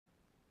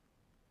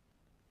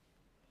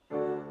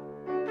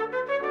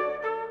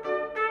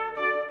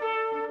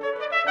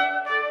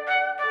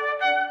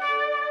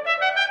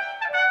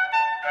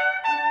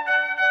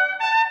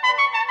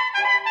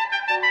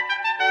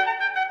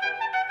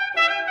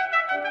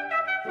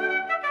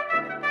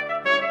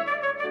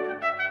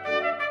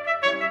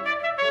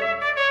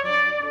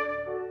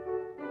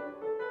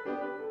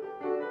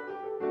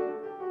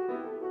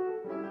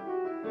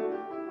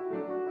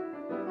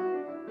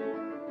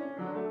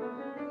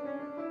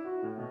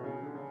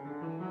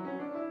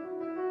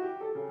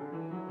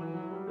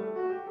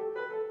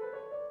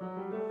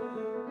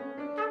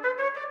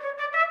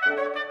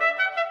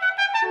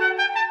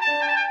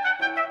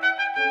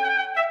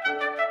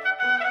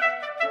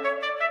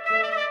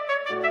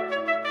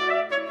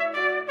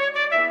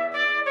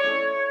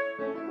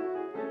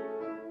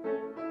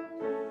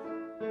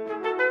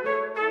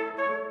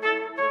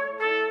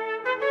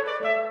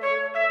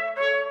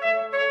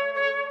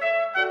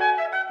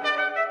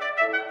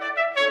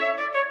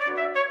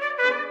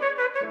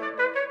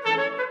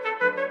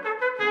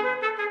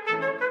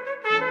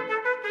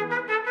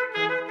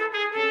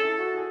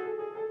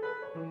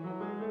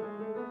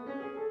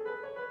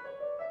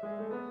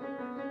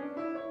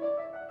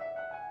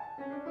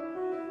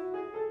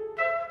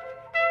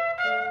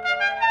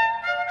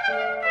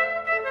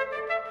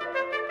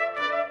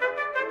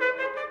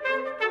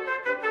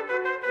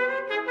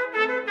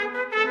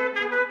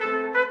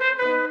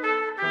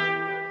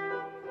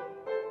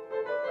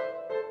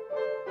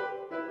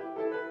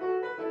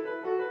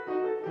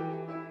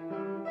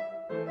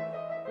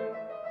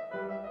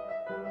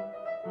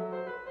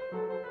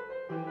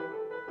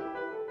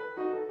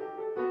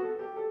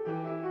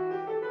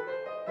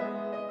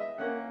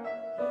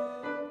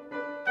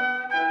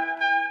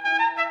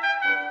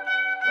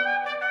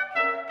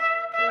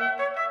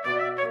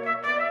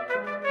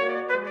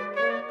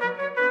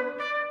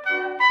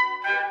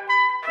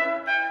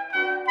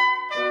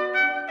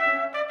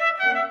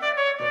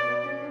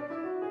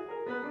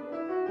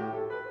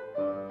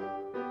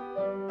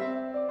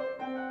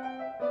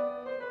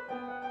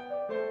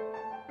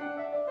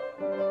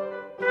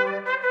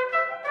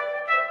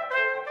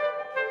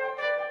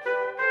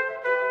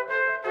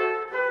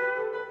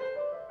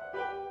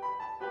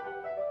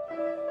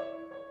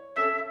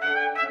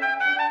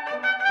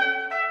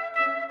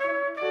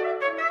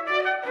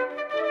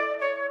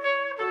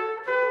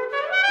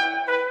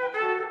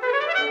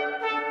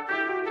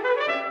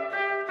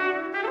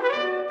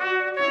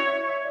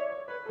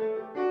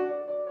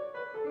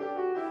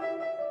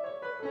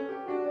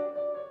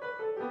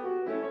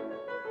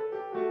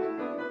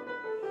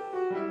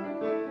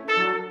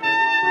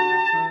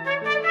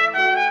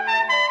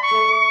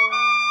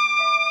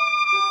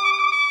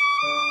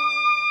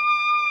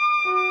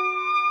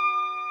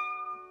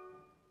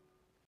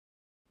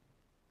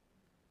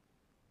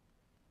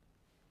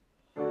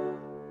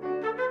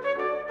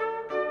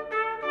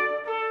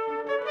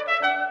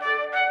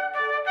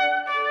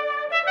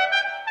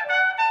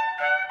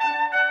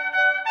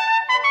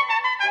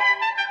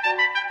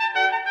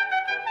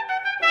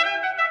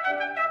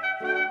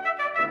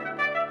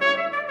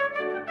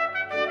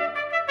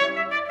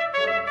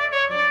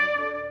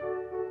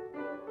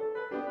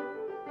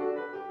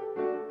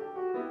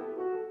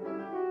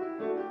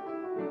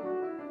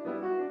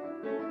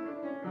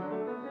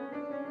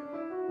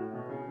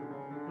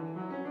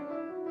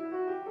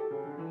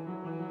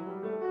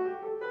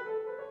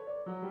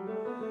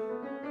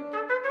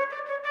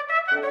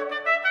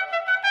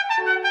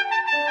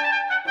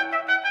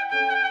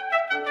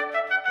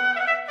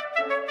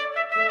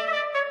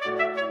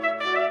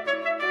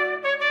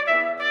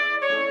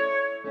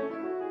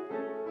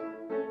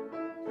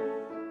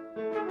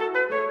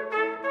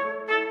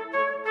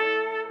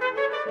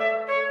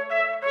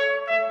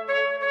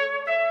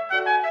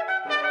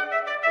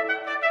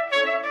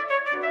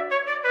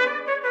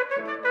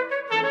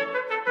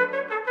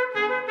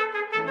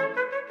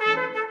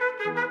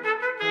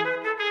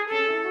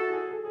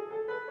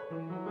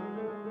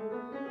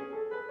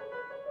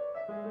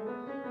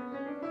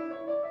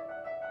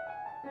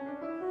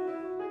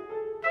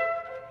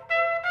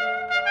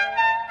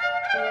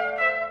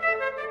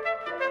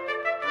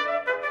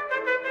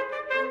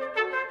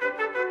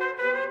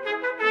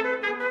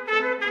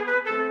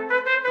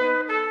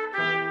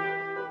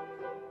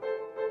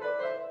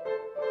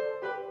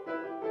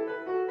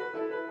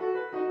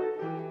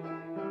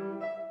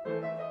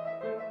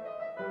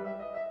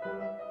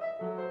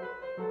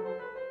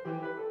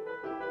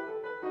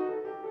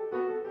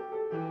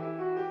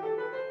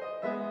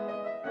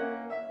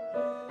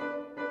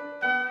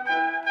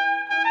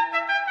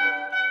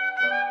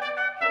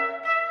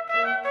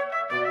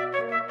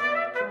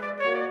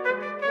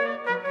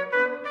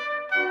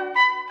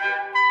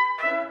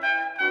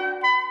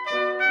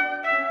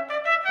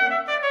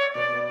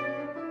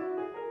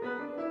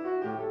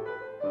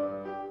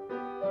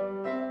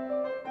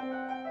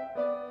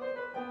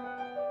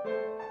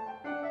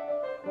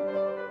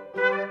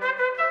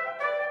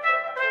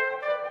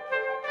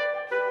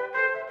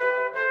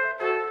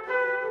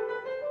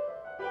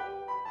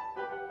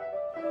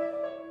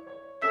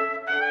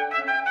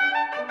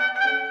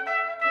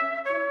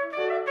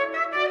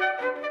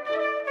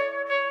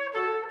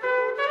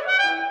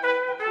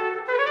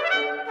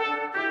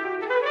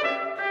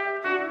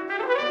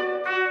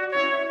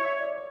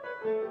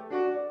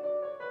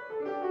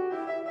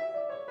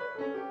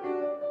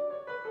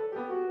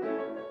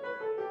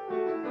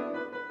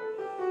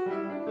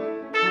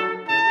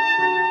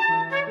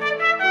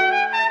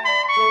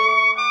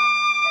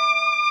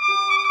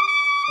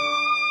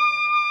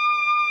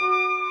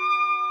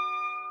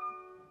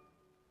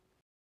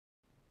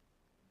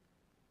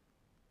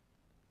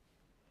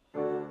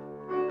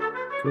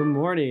Good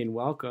morning.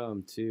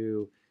 Welcome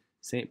to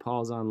St.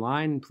 Paul's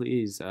Online.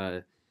 Please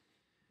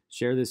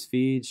share this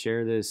feed,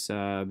 share this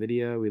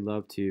video. We'd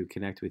love to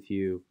connect with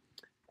you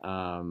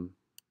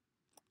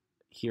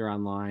here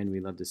online.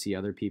 We'd love to see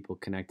other people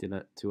connected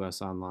to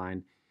us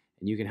online.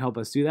 And you can help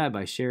us do that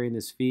by sharing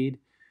this feed.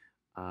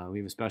 We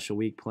have a special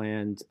week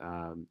planned.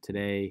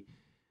 Today,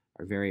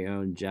 our very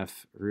own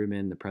Jeff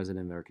Ruman, the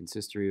president of American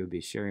Sisterhood, will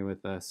be sharing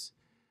with us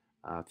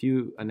a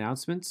few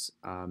announcements.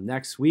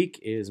 Next week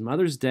is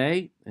Mother's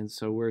Day, and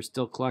so we're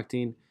still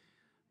collecting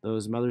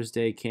those Mother's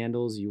Day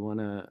candles. You want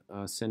to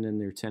send in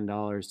your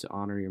 $10 to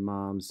honor your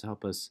moms, to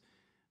help us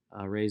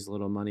raise a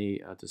little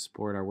money to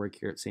support our work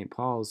here at St.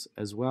 Paul's,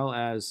 as well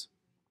as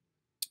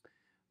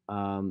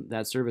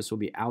that service will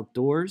be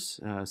outdoors.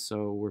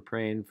 So we're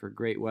praying for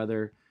great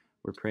weather.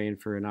 We're praying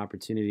for an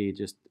opportunity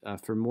just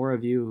for more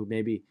of you who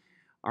maybe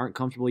aren't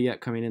comfortable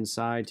yet coming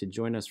inside to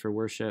join us for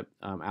worship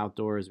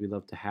outdoors. We'd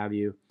love to have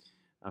you.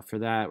 For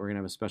that, we're going to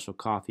have a special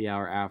coffee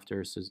hour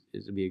after, so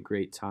it'll be a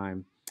great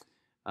time.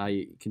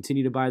 You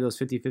continue to buy those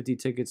 50/50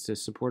 tickets to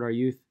support our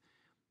youth,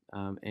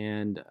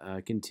 and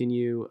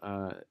continue.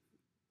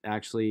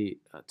 Actually,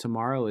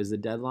 tomorrow is the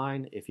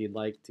deadline. If you'd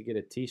like to get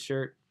a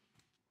t-shirt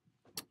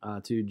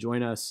to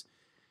join us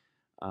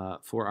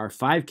for our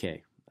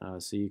 5K,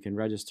 so you can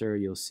register.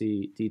 You'll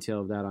see detail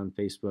of that on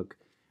Facebook,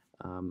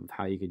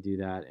 how you could do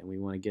that, and we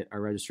want to get our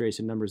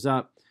registration numbers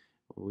up.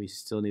 We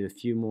still need a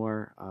few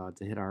more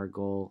to hit our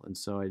goal, and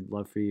so I'd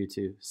love for you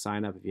to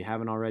sign up. If you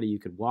haven't already, you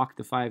could walk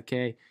the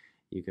 5K,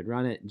 you could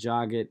run it,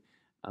 jog it,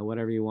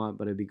 whatever you want,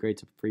 but it'd be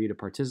great for you to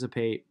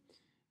participate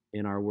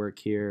in our work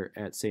here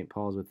at St.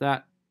 Paul's. With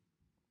that,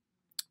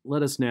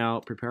 let us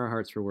now prepare our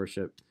hearts for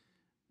worship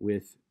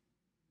with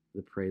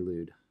the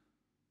prelude.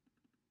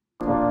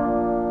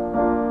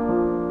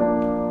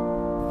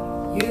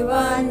 You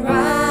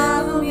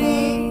unravel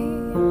me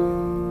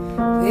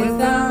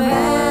with a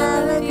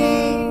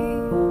melody.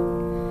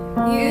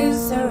 You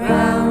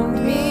surround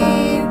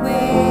me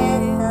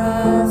with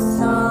a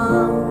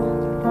song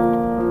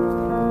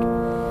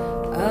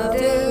of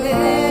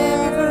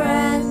deliverance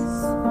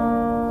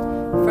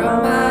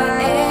from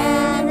my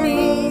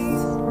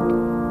enemies,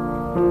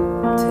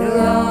 till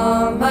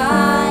all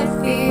my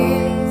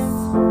fears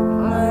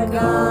are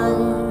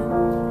gone.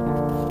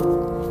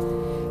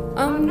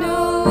 I'm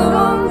no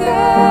longer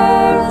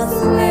a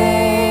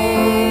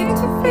slave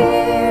to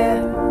fear.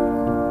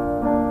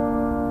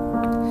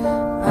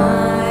 I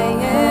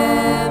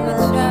am a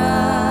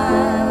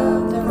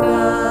child of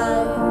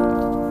God.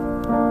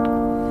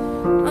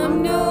 I'm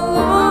no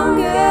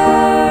longer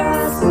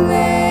a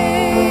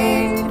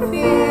slave to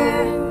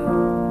fear.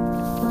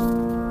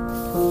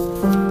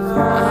 I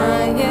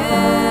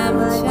am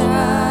a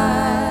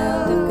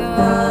child of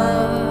God.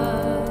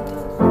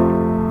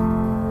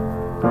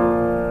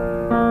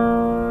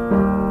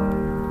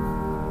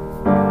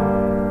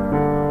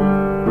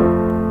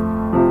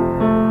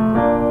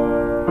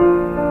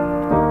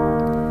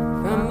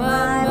 From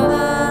my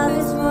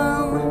mother's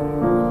womb,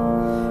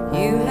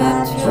 you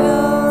have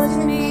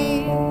chosen me.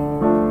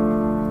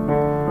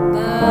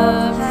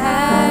 Love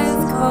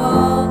has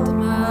called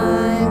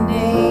my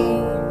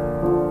name.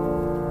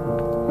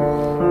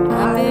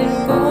 I've been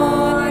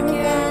born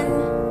again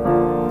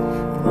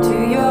into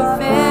your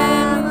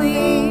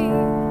family.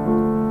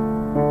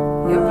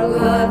 Your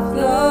blood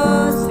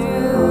flows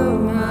through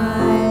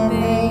my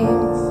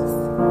veins.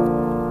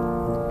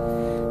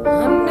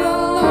 I'm no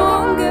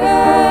longer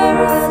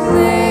a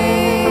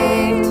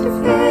slave to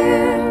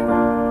fear.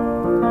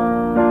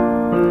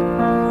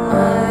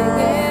 I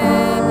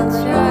am a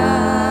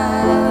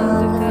child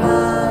of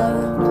God.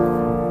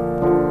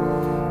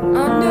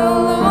 I'm no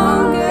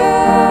longer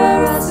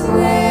a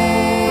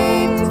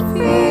slave to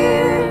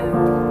fear.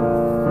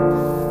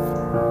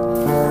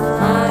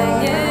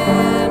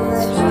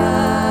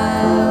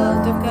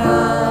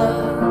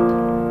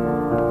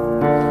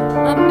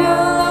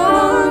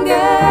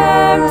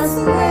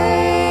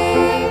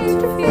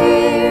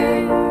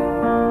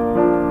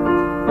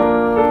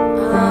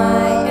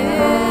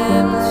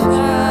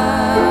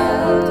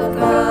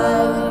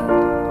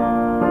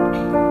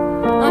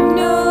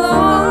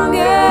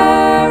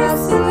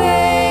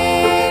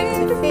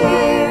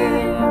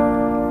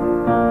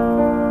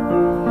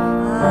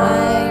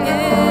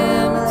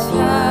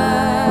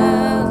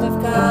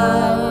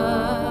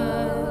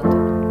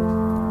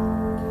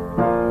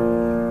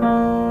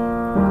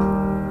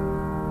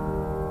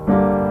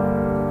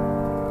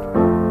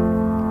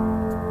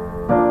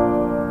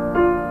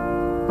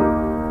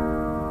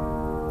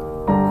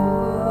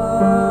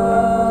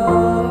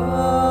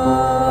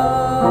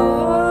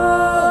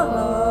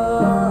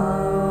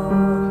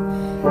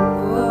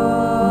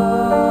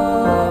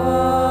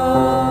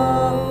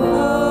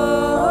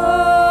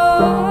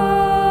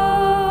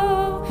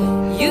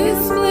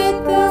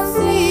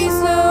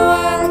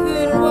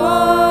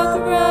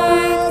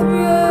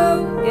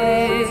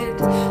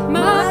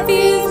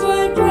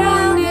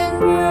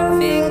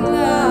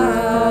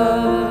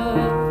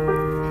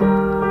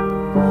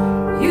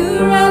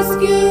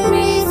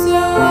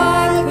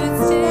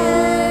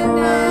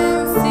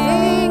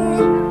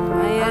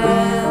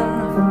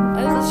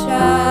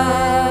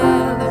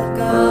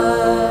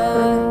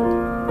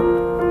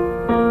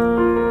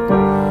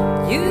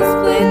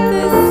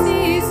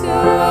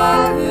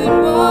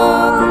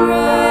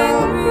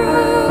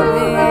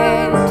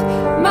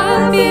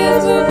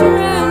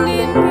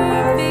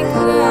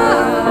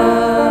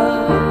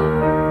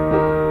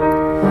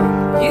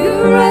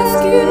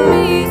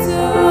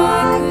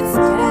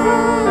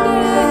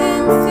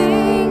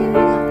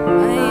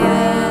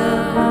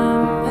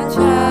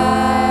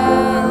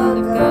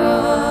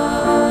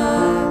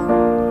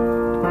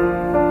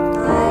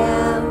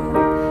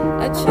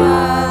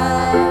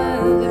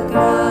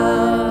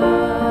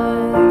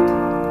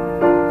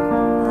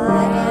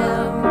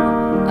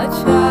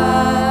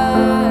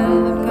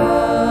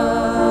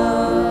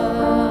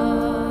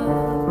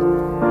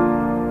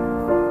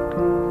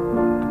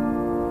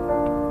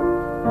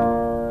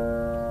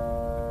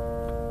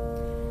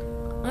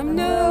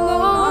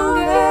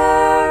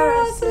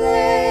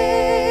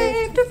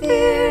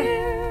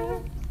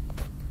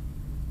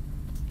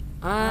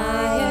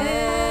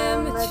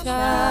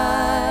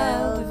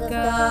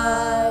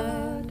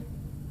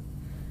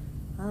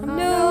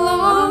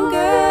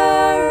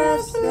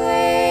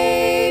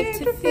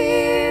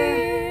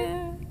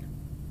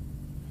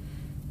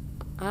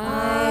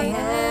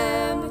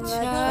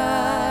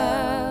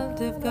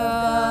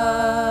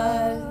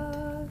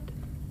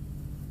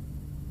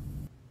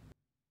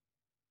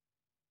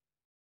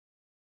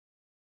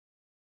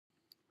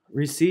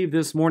 receive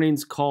this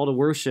morning's call to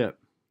worship.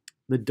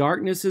 The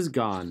darkness is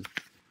gone.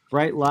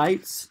 Bright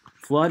lights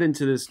flood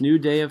into this new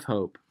day of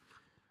hope.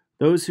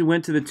 Those who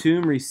went to the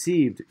tomb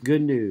received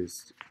good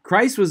news.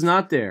 Christ was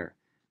not there.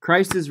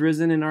 Christ is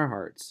risen in our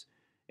hearts,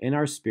 in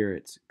our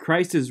spirits.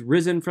 Christ is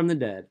risen from the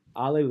dead.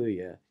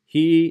 Alleluia.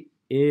 He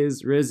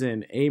is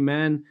risen.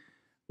 Amen.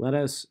 Let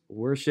us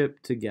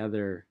worship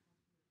together.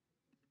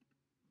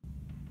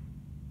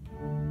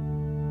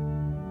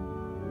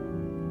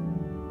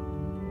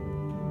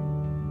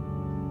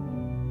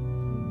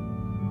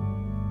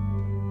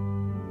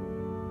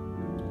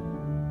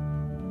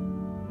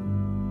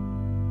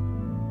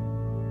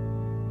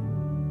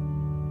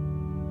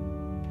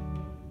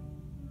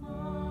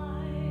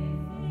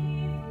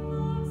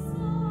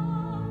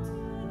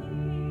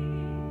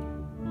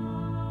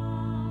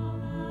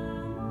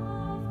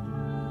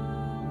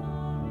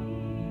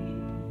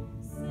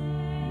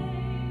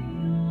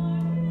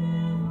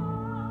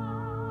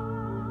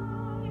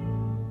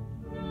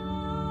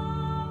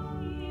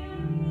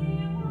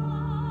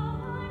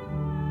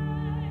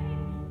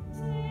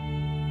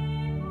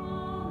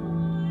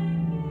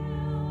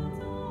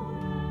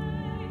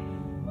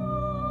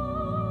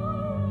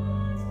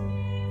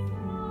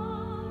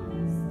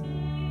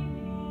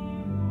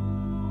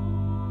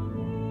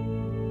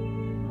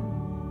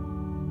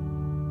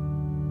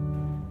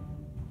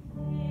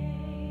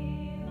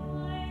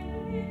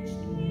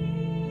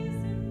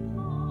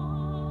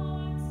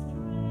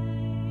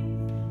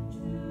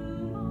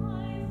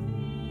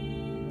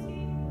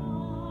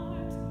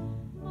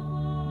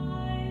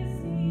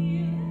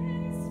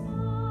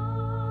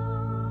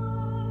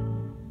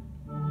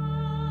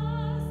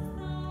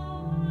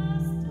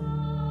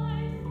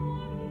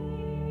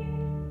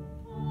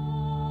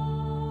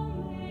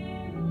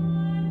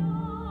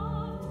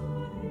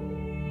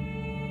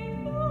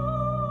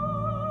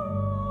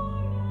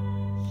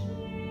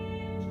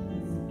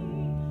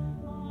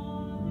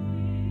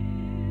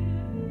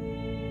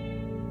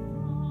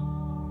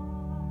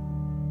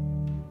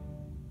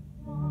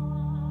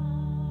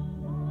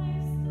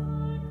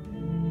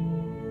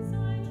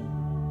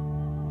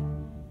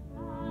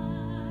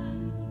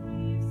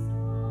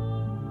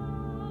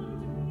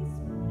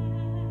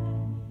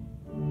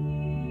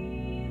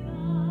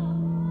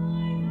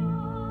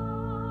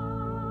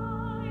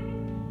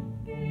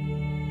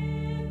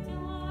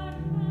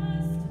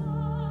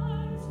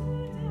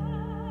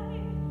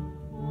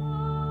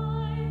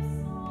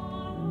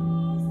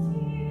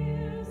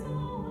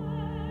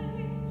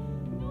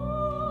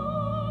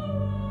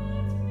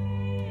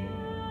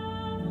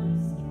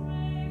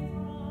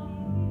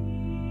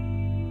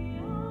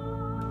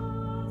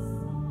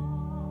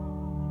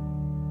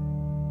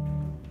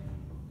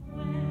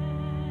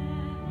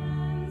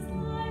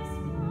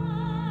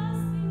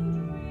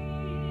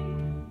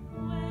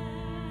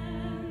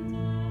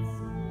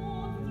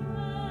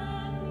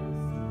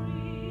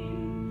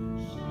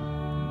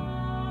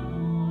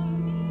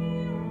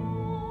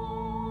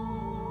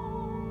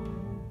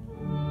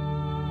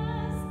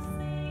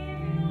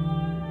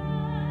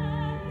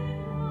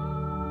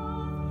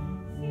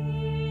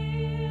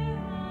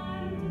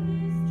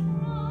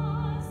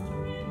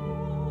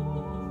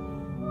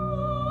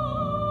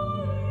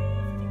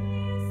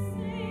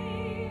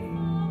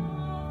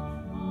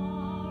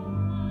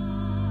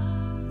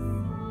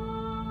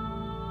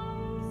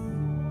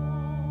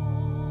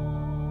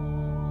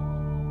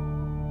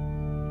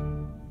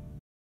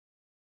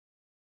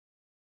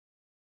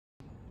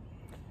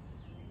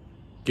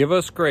 Give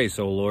us grace,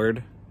 O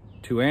Lord,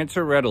 to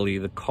answer readily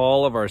the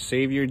call of our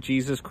Savior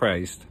Jesus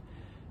Christ,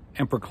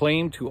 and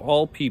proclaim to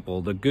all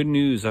people the good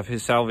news of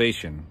his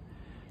salvation,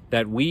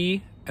 that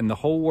we and the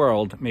whole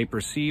world may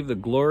perceive the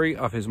glory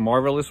of his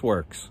marvelous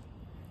works,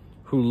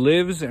 who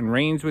lives and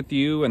reigns with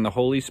you and the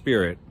Holy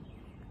Spirit,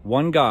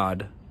 one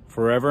God,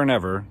 forever and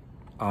ever.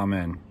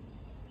 Amen.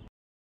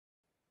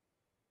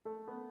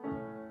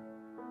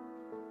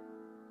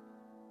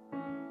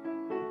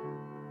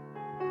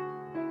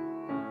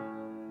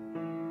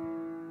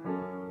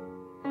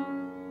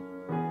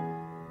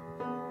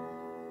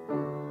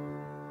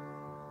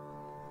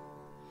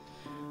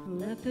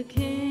 Let the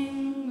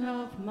King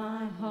of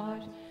my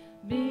heart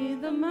be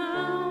the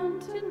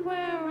mountain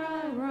where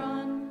I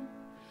run,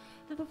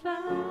 the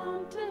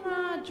fountain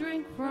I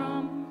drink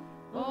from.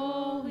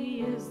 Oh,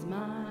 he is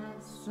my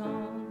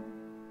song.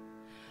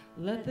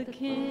 Let the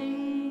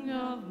King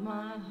of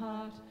my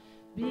heart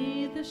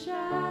be the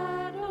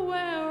shadow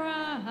where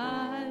I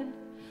hide,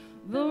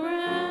 the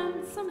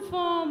ransom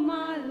for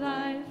my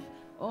life.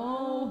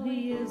 Oh,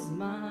 he is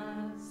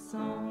my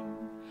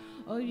song.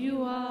 Oh,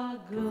 you are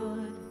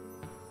good,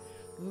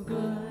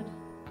 good.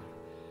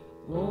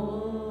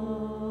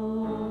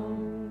 Oh,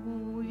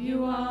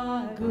 you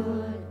are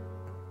good,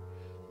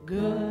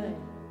 good.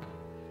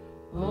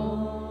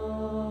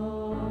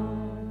 Oh,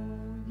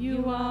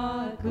 you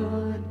are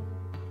good,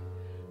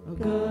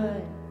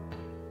 good.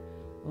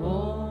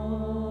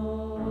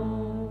 Oh,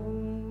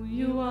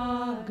 you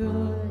are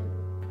good,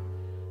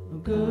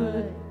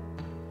 good.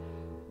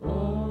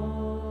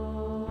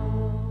 Oh,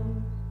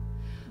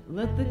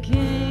 let the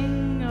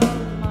King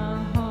of my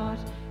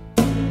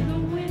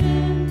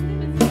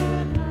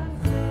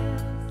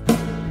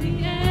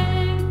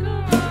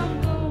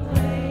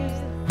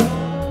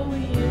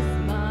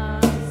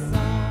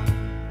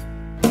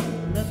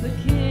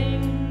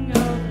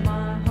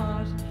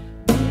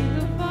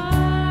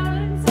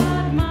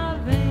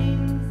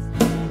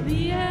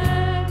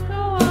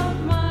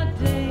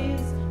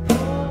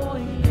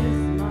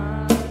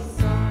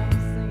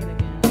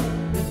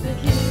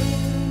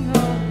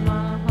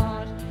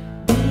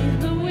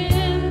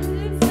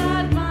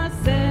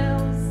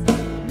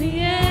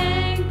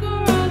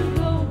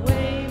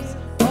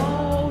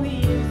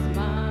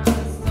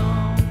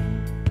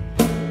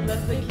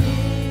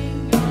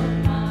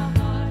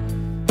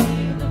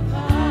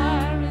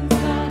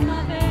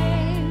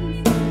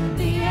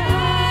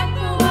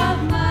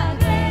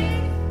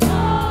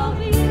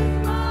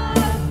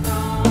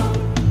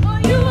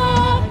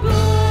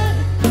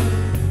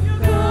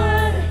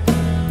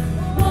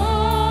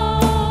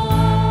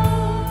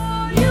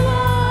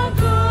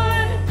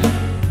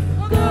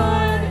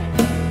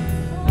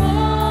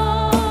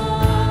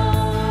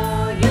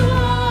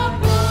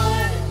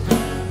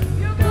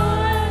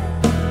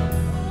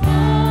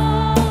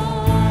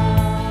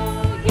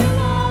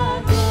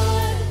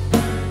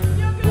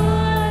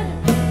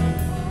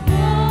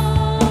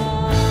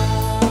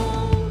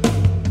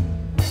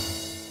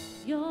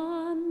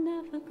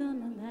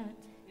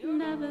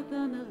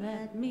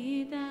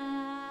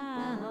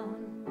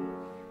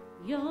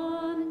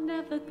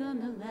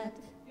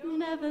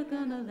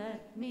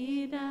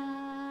me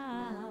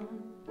down.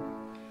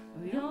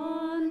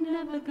 You're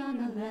never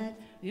gonna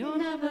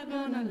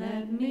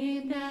let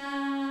me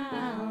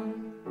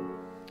down.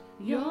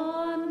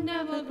 You're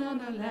never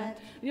gonna let me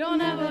down. You're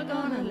never gonna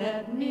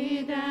let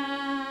me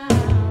down.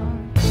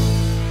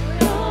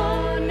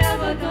 You're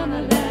never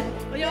gonna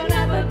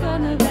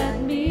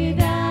let me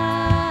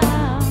down.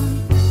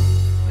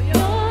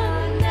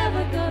 You're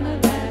never gonna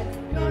let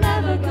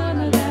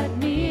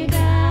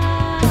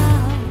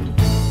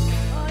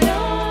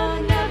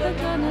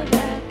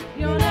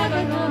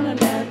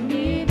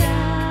me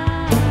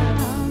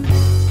down.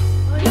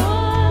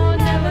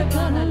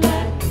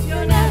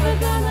 You're never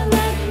gonna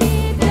let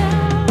me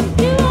down.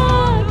 You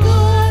are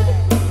good.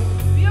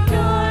 You're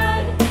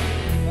good.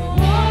 Oh,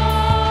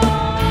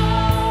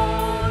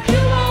 you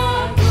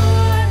are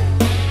good.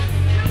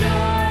 You're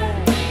good.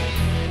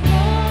 Oh,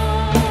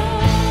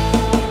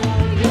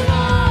 you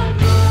are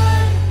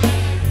good.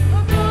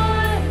 Oh,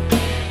 good.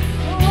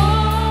 Oh,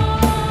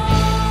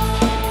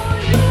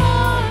 you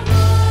are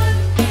good.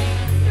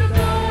 You're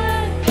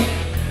good.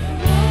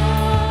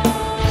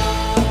 Oh,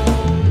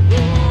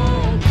 you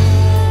are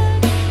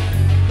good.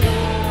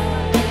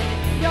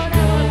 You're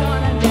never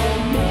gonna let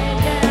me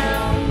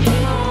down.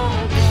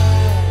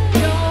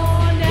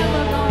 You're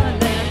never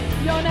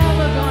gonna let me down. You're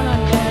never gonna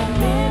let me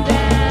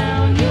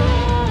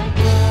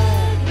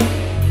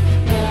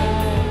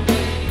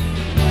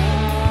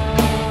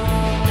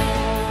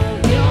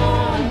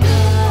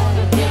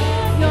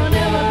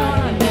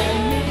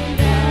down.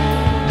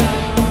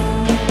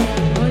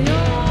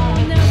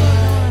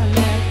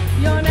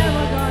 You're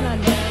never gonna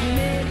let me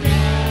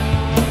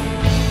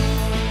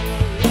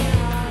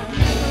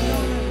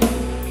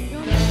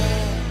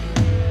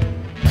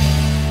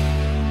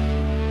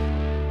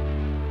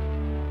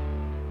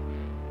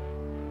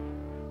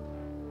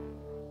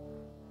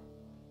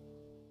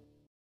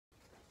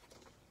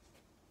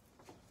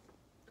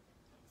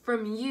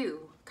From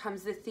you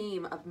comes the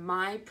theme of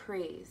my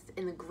praise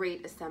in the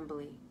great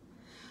assembly.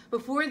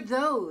 Before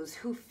those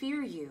who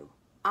fear you,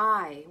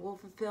 I will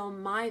fulfill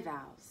my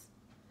vows.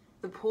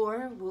 The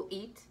poor will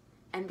eat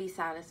and be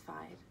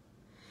satisfied.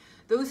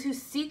 Those who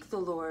seek the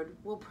Lord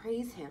will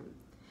praise him.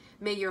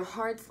 May your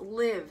hearts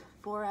live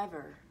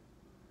forever.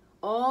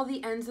 All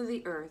the ends of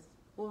the earth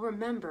will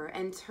remember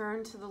and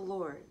turn to the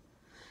Lord,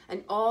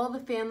 and all the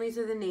families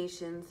of the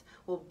nations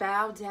will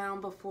bow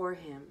down before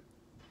him.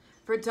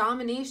 For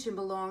domination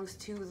belongs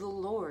to the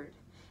Lord,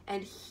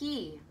 and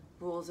he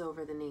rules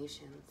over the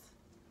nations.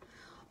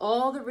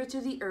 All the rich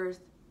of the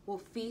earth will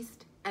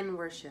feast and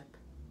worship.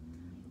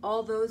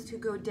 All those who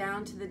go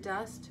down to the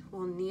dust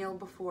will kneel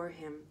before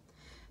him,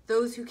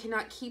 those who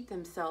cannot keep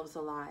themselves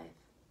alive.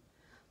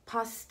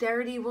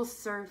 Posterity will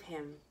serve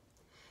him.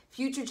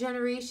 Future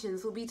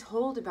generations will be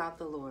told about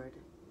the Lord.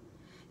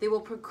 They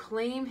will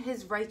proclaim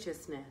his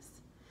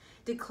righteousness,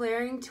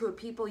 declaring to a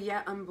people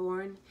yet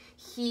unborn,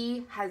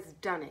 he has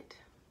done it.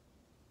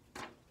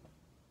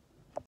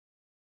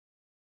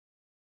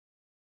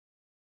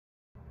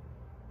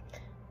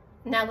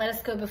 Now let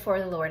us go before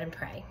the Lord and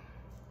pray.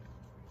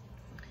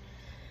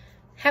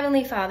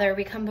 Heavenly Father,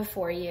 we come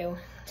before you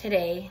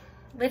today,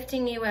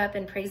 lifting you up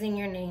and praising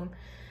your name,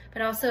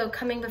 but also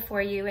coming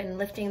before you and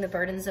lifting the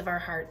burdens of our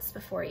hearts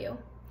before you.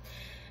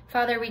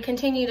 Father, we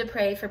continue to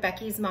pray for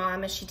Becky's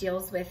mom as she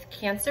deals with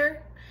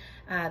cancer,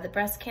 the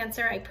breast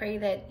cancer. I pray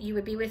that you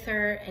would be with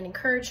her and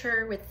encourage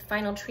her with the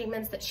final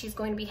treatments that she's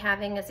going to be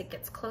having as it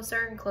gets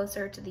closer and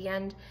closer to the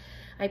end.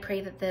 I pray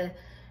that the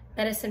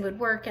medicine would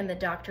work and the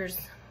doctors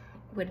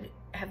would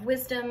have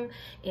wisdom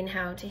in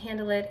how to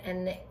handle it,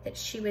 and that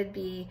she would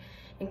be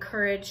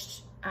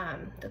encouraged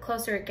the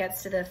closer it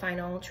gets to the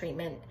final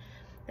treatment,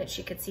 that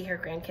she could see her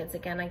grandkids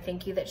again. I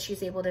thank you that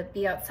she's able to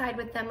be outside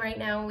with them right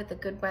now with the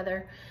good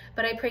weather,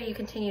 but I pray you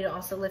continue to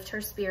also lift her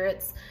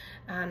spirits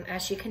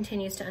as she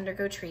continues to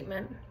undergo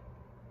treatment.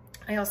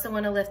 I also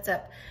want to lift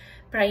up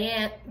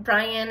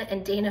Brian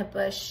and Dana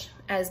Bush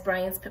as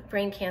Brian's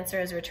brain cancer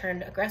has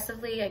returned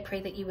aggressively. I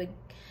pray that you would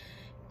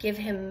give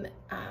him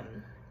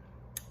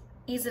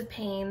ease of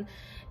pain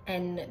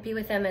and be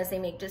with them as they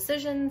make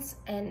decisions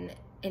and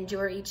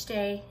endure each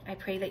day. I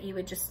pray that you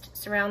would just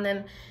surround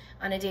them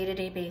on a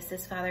day-to-day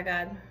basis, Father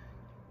God.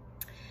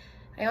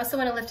 I also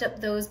want to lift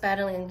up those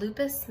battling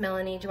lupus,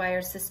 Melanie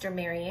Dwyer's sister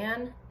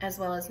Marianne, as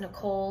well as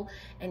Nicole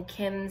and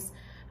Kim's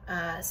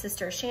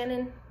sister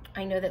Shannon.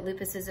 I know that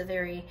lupus is a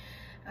very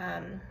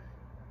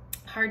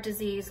hard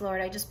disease,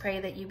 Lord. I just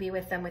pray that you be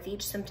with them with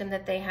each symptom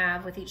that they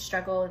have, with each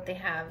struggle that they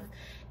have,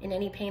 in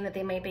any pain that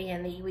they may be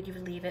in, that you would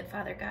relieve it,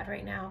 Father God,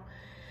 right now.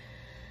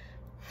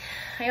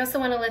 I also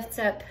want to lift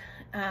up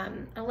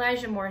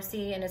Elijah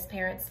Morrissey and his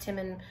parents, Tim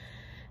and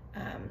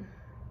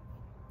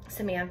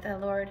Samantha,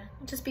 Lord.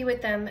 Just be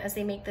with them as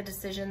they make the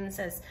decisions,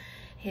 as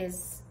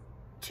his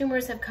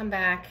tumors have come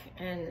back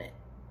and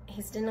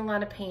he's in a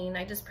lot of pain.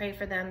 I just pray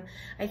for them.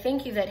 I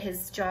thank you that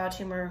his jaw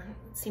tumor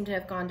seemed to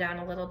have gone down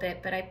a little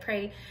bit, but I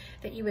pray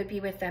that you would be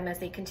with them as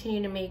they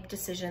continue to make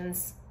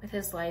decisions with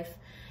his life,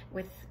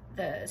 with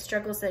the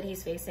struggles that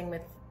he's facing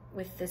with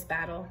this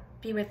battle.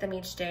 Be with them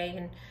each day,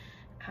 and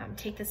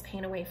take this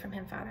pain away from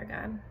him, Father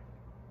God.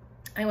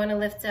 I want to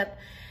lift up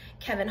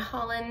Kevin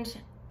Holland,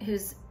 who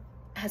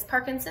has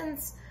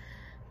Parkinson's.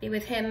 Be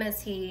with him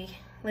as he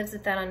lives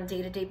with that on a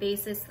day-to-day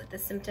basis. Let the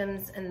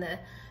symptoms and the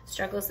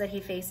struggles that he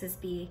faces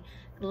be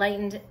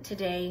lightened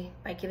today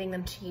by giving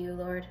them to you,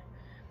 Lord.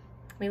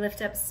 We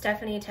lift up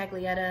Stephanie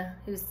Taglietta,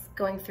 who's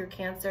going through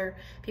cancer.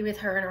 Be with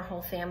her and her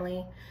whole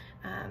family.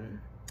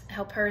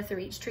 Help her through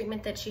each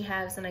treatment that she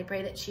has, and I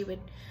pray that she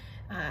would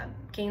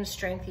gain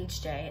strength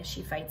each day as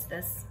she fights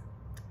this.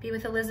 Be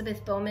with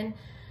Elizabeth Bowman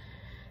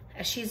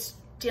as she's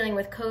dealing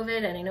with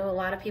COVID, and I know a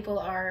lot of people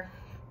are.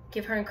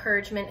 Give her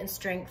encouragement and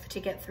strength to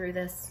get through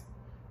this.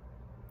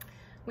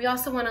 We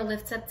also want to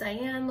lift up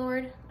Diane,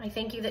 Lord. I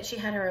thank you that she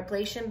had her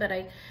ablation, but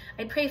I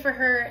pray for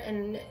her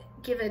and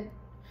give a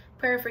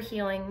prayer for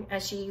healing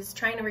as she's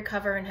trying to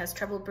recover and has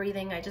trouble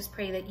breathing. I just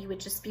pray that you would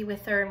just be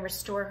with her and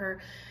restore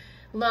her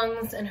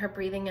lungs and her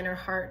breathing and her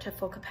heart to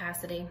full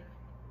capacity.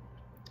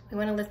 We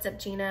want to lift up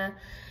Gina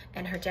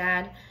and her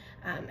dad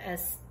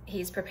as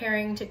he's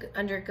preparing to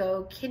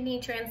undergo kidney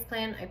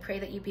transplant. I pray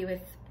that you be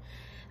with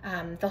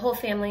the whole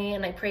family,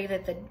 and I pray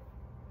that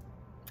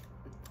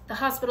the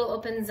hospital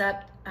opens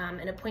up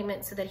an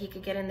appointment so that he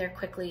could get in there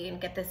quickly and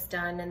get this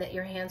done, and that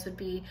your hands would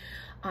be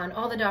on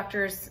all the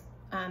doctors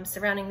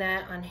surrounding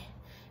that,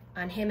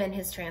 on him and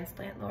his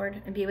transplant,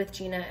 Lord, and be with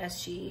Gina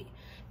as she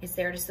is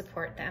there to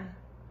support them.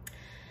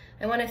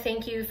 I want to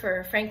thank you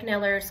for Frank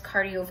Neller's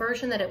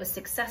cardioversion, that it was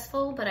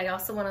successful, but I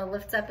also want to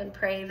lift up and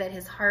pray that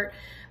his heart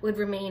would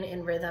remain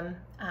in rhythm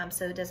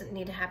so it doesn't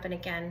need to happen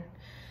again.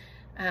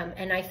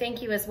 And I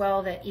thank you as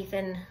well that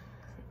Ethan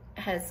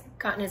has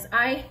gotten his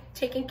eye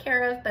taken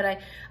care of, but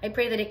I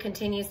pray that it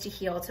continues to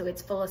heal to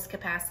its fullest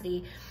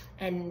capacity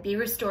and be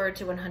restored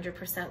to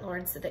 100%,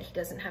 Lord, so that he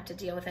doesn't have to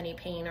deal with any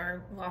pain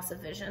or loss of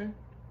vision.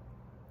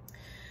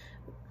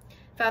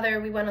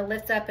 Father, we want to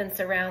lift up and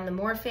surround the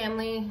Moore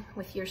family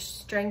with your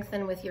strength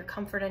and with your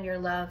comfort and your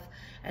love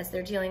as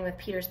they're dealing with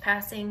Peter's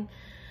passing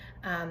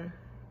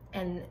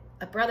and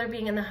a brother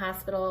being in the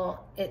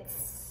hospital.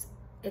 It's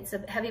a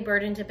heavy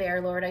burden to bear,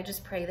 Lord. I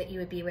just pray that you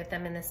would be with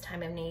them in this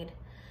time of need.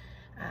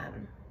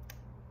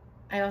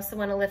 I also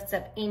want to lift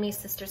up Amy's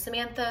sister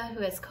Samantha,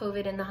 who has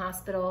COVID in the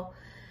hospital.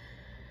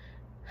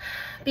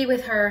 Be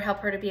with her, help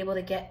her to be able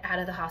to get out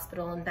of the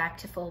hospital and back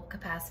to full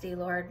capacity,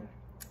 Lord.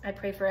 I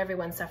pray for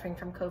everyone suffering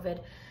from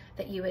COVID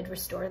that you would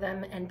restore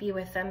them and be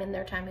with them in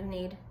their time of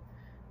need.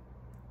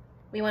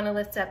 We want to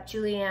lift up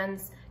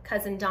Julianne's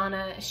cousin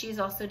Donna. She's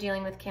also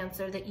dealing with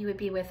cancer, that you would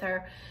be with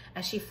her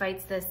as she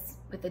fights this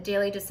with the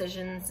daily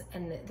decisions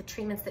and the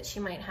treatments that she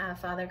might have,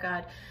 Father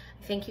God.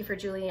 I thank you for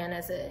Julianne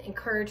as an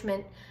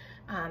encouragement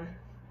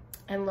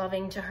and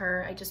loving to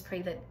her. I just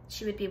pray that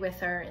she would be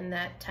with her in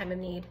that time of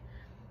need.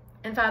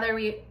 And Father,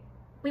 we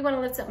want to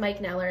lift up Mike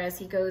Neller as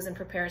he goes and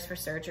prepares for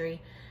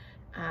surgery.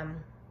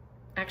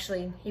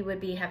 Actually, he would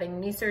be having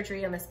knee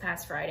surgery on this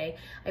past Friday.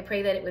 I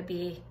pray that it would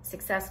be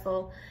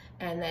successful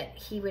and that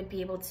he would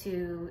be able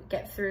to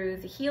get through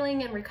the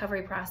healing and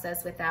recovery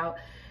process without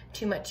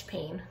too much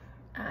pain.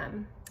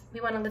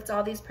 We want to lift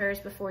all these prayers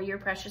before your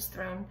precious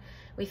throne.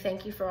 We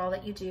thank you for all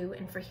that you do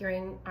and for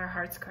hearing our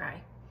hearts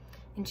cry.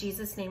 In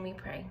Jesus' name we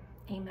pray.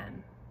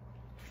 Amen.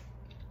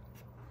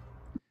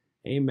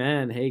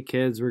 Amen. Hey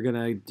kids, we're going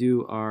to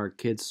do our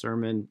kids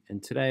sermon,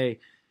 and today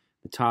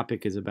the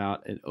topic is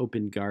about an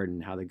open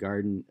garden, how the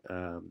garden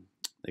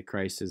that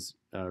Christ has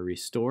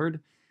restored,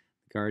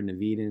 the Garden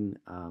of Eden,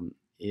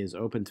 is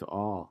open to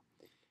all.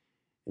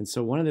 And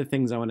so one of the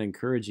things I want to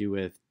encourage you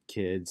with,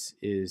 kids,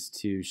 is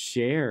to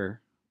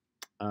share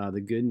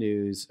the good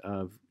news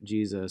of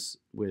Jesus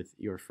with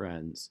your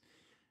friends.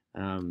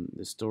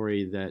 The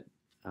story that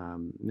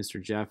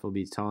Mr. Jeff will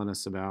be telling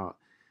us about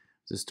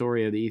is the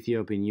story of the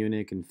Ethiopian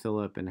eunuch and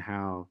Philip, and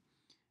how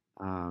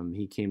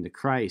he came to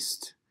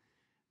Christ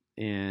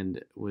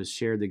and was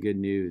shared the good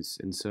news.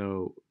 And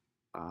so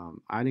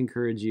I'd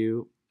encourage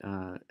you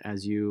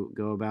as you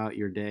go about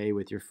your day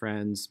with your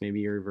friends, maybe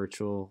you're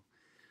virtual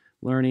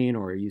learning,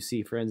 or you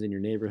see friends in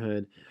your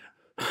neighborhood,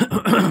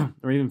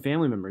 or even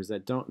family members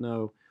that don't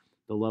know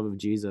the love of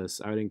Jesus,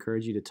 I would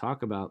encourage you to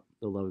talk about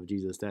the love of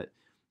Jesus, that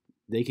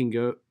they can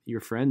go, your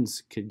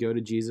friends could go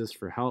to Jesus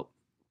for help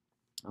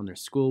on their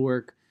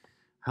schoolwork,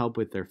 help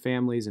with their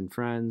families and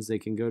friends. They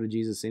can go to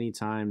Jesus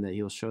anytime, that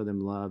he'll show them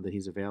love, that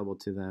he's available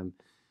to them.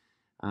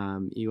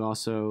 You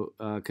also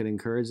could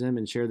encourage them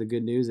and share the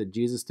good news that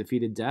Jesus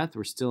defeated death.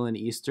 We're still in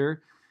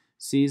Easter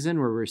season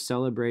where we're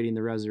celebrating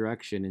the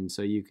resurrection. And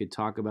so you could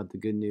talk about the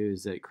good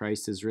news that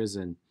Christ is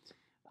risen,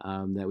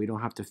 that we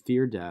don't have to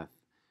fear death.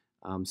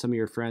 Some of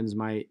your friends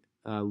might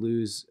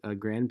lose a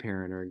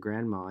grandparent or a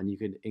grandma, and you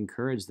could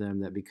encourage them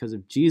that because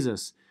of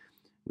Jesus,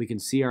 we can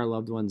see our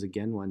loved ones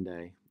again one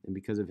day, and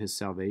because of his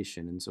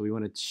salvation. And so we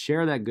want to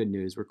share that good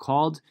news. We're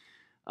called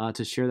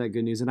to share that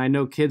good news. And I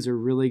know kids are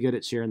really good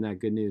at sharing that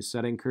good news. So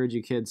I'd encourage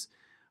you kids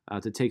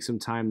to take some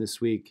time this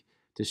week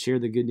to share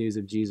the good news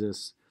of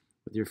Jesus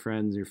with your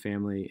friends, your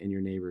family, and your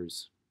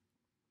neighbors.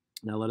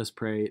 Now let us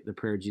pray the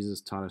prayer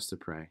Jesus taught us to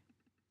pray.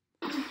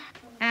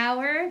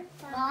 Our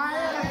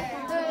Father,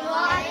 who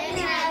art in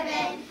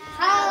heaven,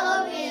 hallowed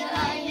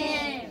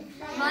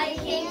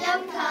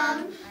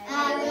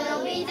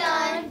be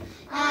done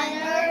on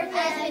earth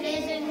as it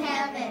is in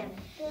heaven.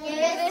 Give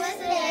us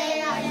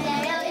today our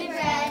daily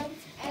bread,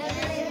 and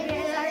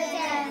forgive our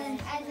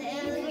debts as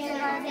we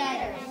forgive our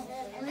debtors.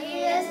 And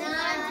lead us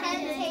not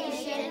into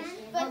temptation,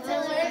 but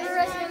deliver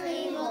us from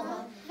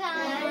evil.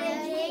 Thine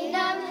is the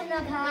kingdom and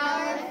the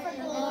power and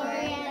the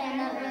glory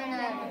and ever and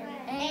ever.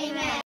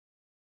 Amen.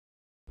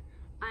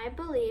 I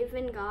believe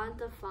in God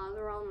the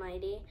Father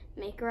Almighty,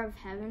 maker of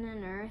heaven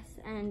and earth,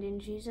 and in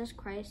Jesus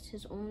Christ,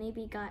 his only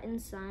begotten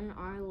Son,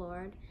 our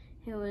Lord,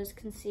 who was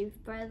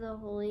conceived by the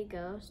Holy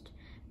Ghost,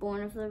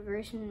 born of the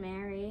Virgin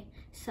Mary,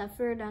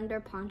 suffered under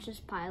Pontius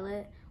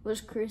Pilate,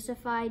 was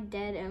crucified,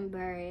 dead, and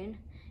buried.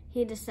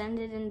 He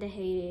descended into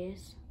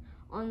Hades.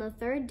 On the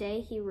third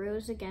day he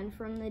rose again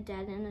from the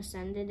dead and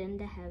ascended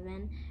into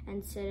heaven,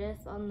 and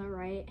sitteth on the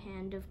right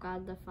hand of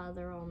God the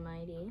Father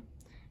Almighty.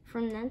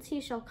 From thence he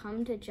shall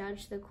come to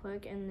judge the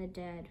quick and the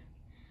dead.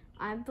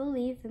 I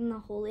believe in the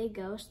Holy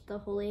Ghost, the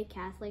Holy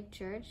Catholic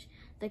Church,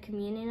 the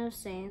communion of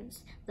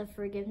saints, the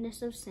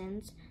forgiveness of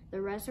sins, the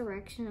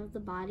resurrection of the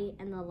body,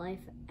 and the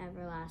life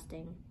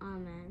everlasting.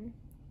 Amen.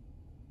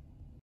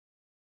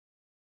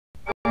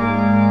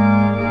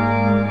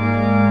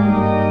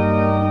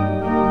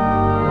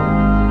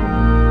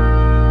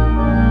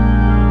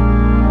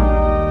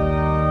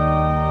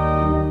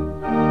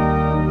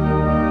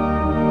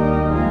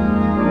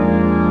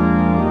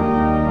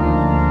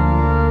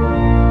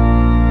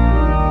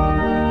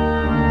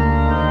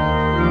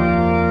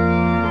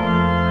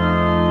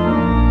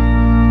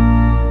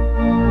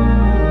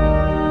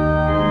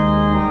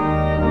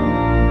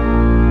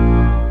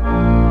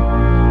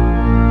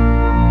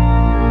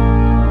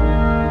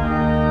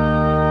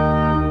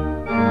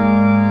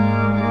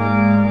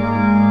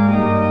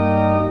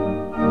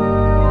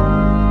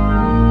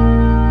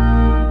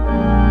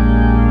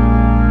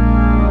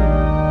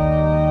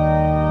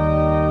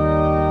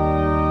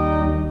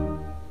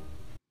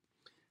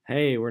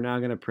 Hey, we're now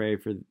going to pray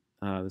for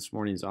this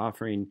morning's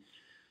offering.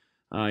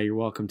 You're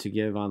welcome to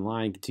give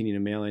online. Continue to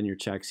mail in your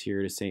checks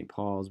here to St.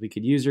 Paul's. We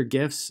could use your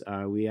gifts.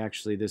 We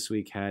actually this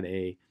week had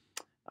a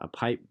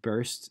pipe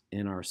burst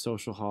in our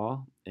social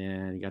hall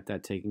and got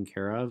that taken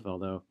care of,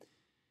 although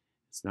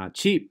it's not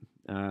cheap.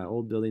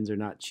 Old buildings are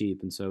not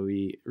cheap, and so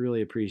we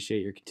really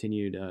appreciate your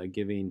continued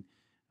giving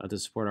to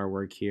support our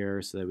work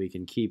here so that we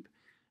can keep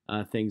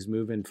things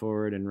moving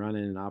forward and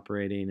running and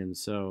operating. And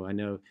so I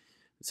know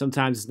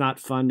sometimes it's not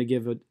fun to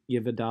give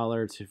a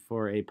dollar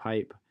for a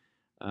pipe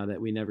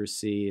that we never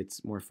see.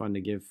 It's more fun to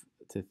give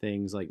to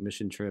things like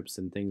mission trips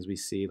and things we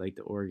see like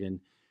the Oregon.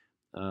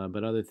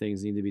 But other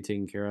things need to be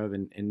taken care of.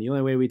 And the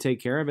only way we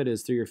take care of it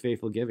is through your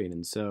faithful giving.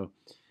 And so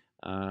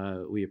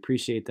we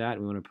appreciate that.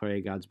 We want to pray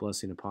God's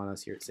blessing upon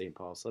us here at St.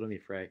 Paul. So let me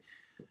pray.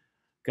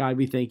 God,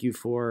 we thank you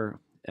for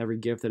every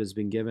gift that has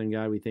been given.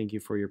 God, we thank you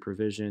for your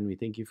provision. We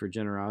thank you for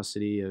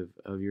generosity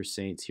of your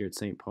saints here at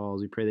St.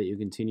 Paul's. We pray that you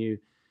continue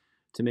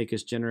to make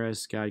us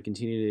generous. God,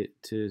 continue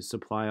to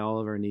supply all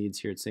of our needs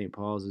here at St.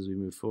 Paul's as we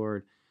move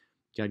forward.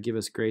 God, give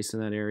us grace in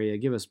that area.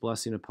 Give us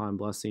blessing upon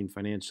blessing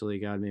financially.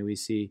 God, may we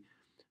see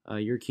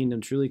your kingdom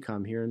truly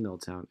come here in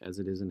Milltown as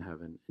it is in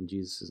heaven. In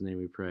Jesus' name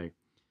we pray.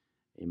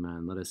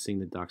 Amen. Let us sing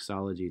the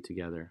doxology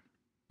together.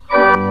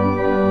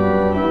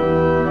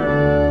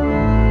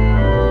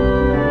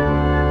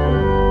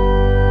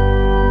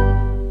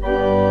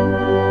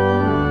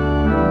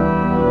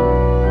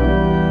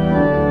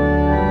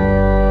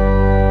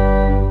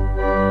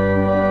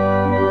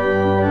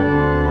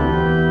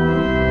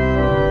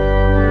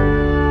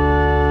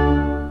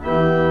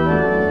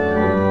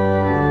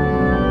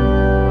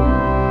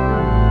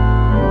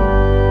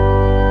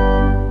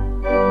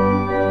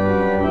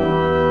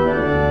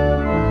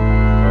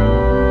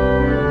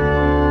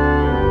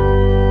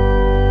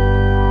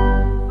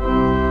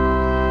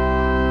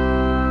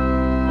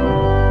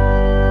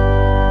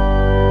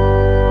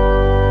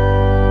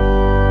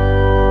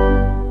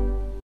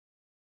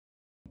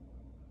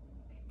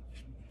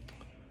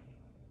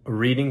 A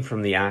reading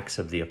from the Acts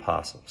of the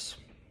Apostles.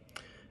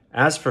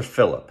 As for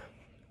Philip,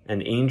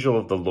 an angel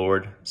of the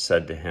Lord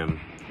said to him,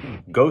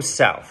 "Go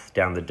south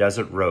down the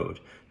desert road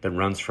that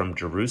runs from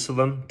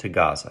Jerusalem to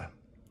Gaza."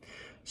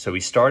 So he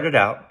started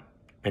out,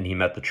 and he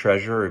met the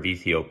treasurer of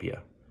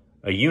Ethiopia,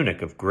 a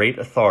eunuch of great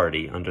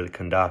authority under the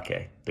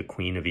Kandake, the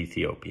queen of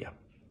Ethiopia.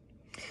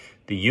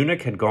 The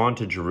eunuch had gone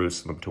to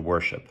Jerusalem to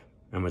worship,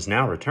 and was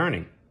now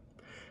returning.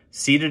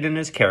 Seated in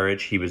his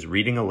carriage, he was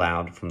reading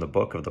aloud from the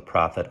book of the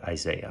prophet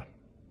Isaiah.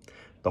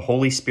 The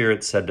Holy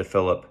Spirit said to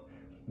Philip,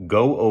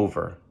 "Go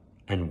over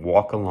and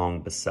walk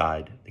along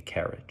beside the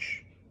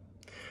carriage."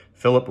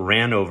 Philip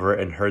ran over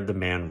and heard the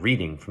man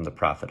reading from the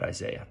prophet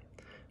Isaiah.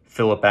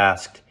 Philip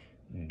asked,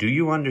 "Do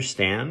you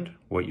understand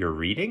what you're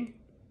reading?"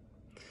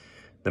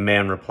 The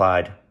man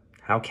replied,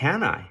 "How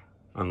can I,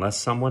 unless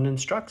someone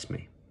instructs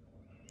me?"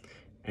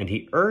 And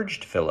he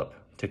urged Philip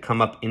to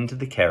come up into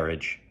the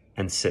carriage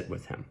and sit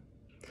with him.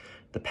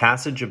 The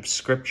passage of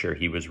scripture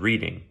he was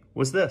reading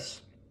was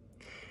this: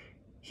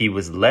 "He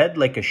was led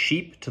like a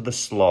sheep to the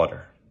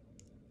slaughter,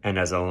 and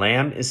as a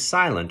lamb is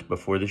silent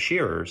before the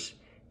shearers,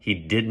 he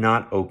did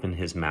not open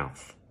his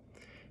mouth.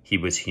 He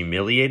was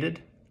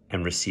humiliated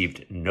and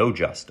received no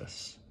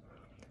justice.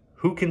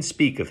 Who can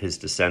speak of his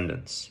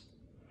descendants?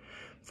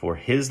 For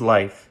his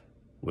life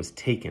was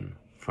taken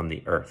from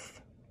the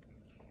earth.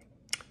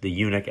 The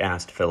eunuch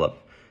asked Philip,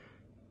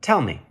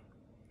 "Tell me,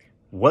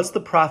 was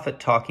the prophet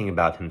talking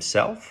about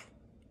himself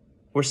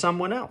or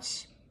someone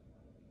else?"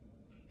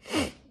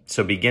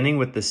 So beginning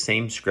with the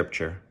same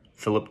scripture,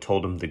 Philip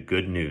told him the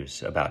good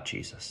news about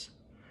Jesus.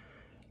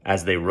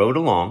 As they rode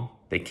along,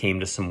 they came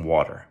to some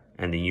water,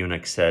 and the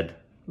eunuch said,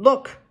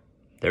 "Look,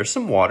 there's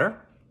some water.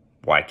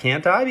 Why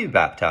can't I be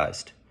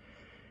baptized?"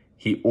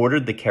 He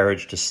ordered the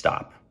carriage to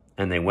stop,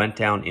 and they went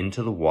down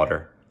into the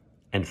water,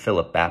 and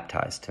Philip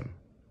baptized him.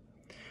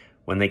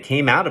 When they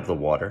came out of the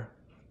water,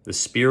 the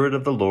Spirit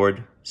of the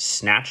Lord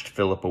snatched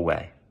Philip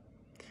away.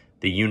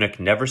 The eunuch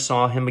never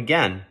saw him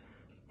again,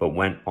 but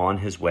went on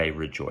his way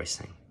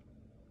rejoicing.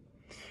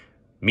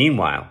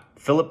 Meanwhile,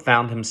 Philip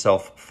found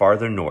himself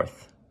farther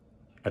north,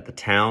 at the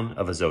town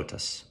of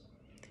Azotus.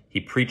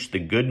 He preached the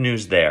good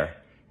news there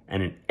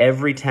and in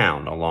every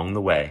town along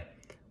the way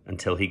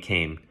until he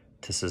came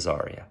to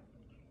Caesarea.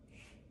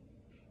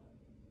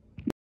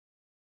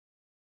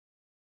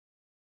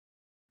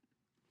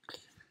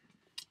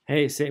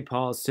 Hey, St.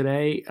 Paul's.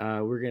 Today,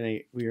 we're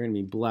gonna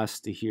be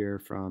blessed to hear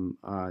from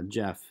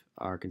Jeff,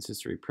 our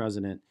consistory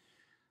president.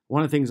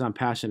 One of the things I'm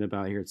passionate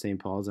about here at St.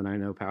 Paul's, and I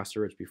know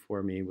Pastor Rich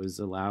before me, was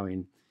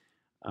allowing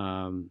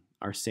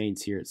our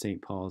saints here at St.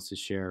 Paul's to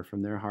share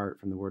from their heart,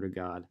 from the Word of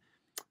God,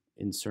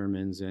 in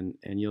sermons, and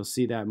you'll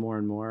see that more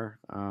and more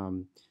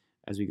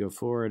as we go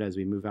forward, as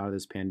we move out of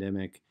this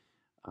pandemic.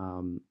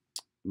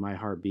 My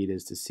heartbeat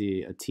is to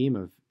see a team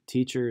of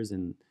teachers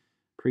and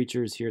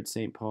preachers here at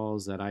St.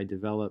 Paul's that I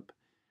develop.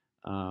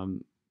 My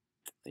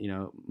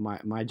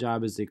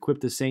job is to equip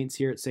the saints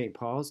here at St.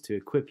 Paul's, to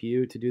equip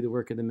you to do the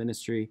work of the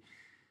ministry.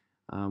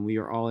 We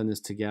are all in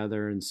this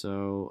together, and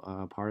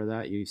so part of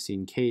that, you've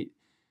seen Kate,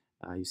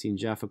 you've seen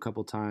Jeff a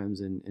couple times,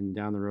 and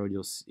down the road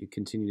you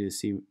continue to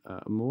see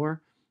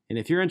more. And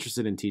if you're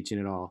interested in teaching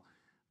at all,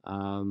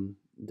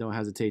 don't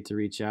hesitate to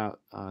reach out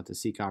to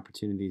seek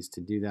opportunities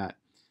to do that.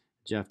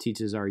 Jeff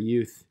teaches our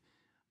youth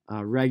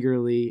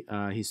regularly.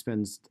 He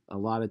spends a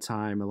lot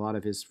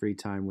of his free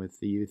time with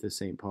the youth of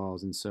St.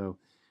 Paul's, and so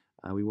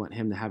we want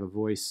him to have a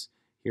voice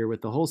here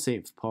with the whole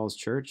St. Paul's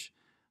Church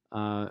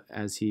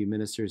as he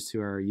ministers to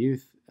our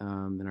youth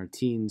and our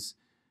teens.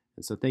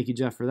 And so thank you,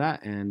 Jeff, for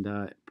that,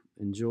 and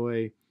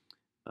enjoy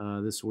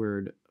this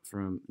word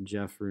from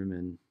Jeff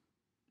Ruman.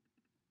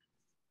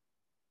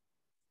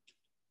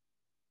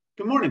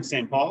 Good morning,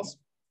 St. Paul's.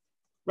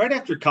 Right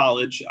after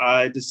college,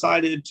 I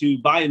decided to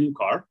buy a new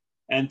car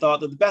and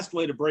thought that the best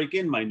way to break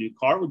in my new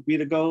car would be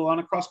to go on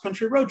a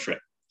cross-country road trip.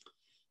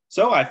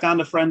 So I found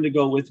a friend to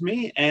go with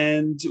me,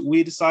 and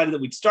we decided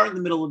that we'd start in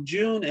the middle of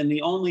June, and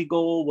the only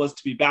goal was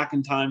to be back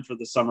in time for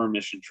the summer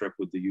mission trip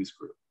with the youth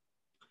group.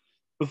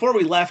 Before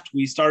we left,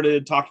 we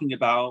started talking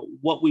about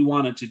what we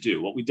wanted to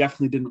do, what we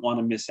definitely didn't want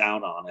to miss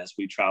out on as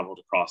we traveled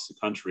across the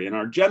country. And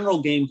our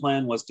general game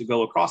plan was to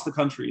go across the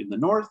country in the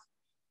north,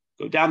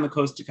 go down the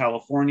coast to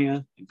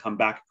California, and come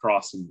back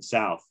across in the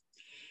south.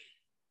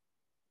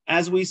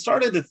 As we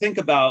started to think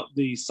about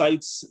the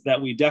sites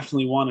that we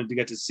definitely wanted to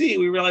get to see,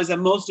 we realized that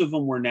most of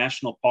them were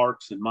national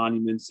parks and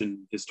monuments and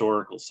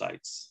historical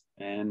sites.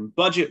 And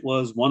budget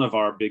was one of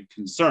our big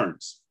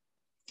concerns.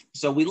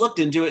 So we looked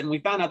into it and we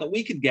found out that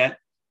we could get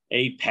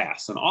a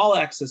pass, an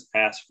all-access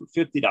pass for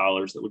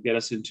 $50 that would get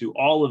us into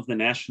all of the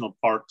national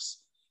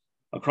parks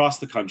across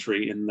the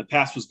country. And the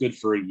pass was good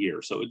for a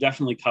year, so it would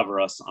definitely cover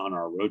us on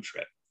our road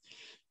trip.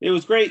 It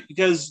was great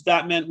because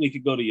that meant we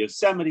could go to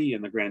Yosemite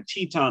and the Grand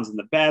Tetons and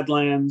the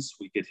Badlands.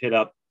 We could hit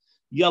up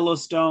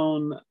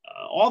Yellowstone.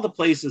 All the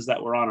places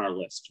that were on our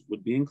list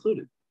would be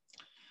included.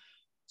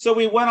 So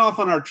we went off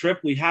on our trip.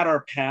 We had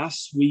our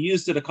pass. We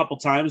used it a couple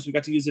times. We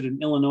got to use it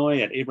in Illinois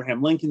at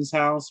Abraham Lincoln's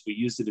house. We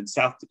used it in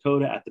South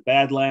Dakota at the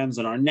Badlands.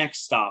 And our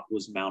next stop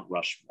was Mount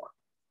Rushmore.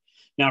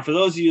 Now, for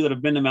those of you that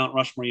have been to Mount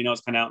Rushmore, you know it's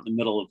kind of out in the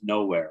middle of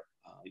nowhere.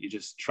 You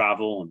just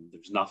travel and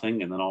there's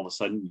nothing. And then all of a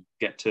sudden you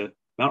get to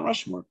Mount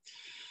Rushmore.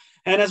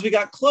 And as we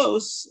got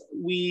close,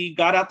 we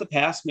got out the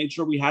pass, made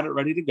sure we had it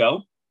ready to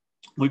go.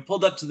 We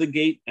pulled up to the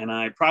gate and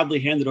I proudly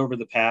handed over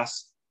the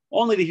pass,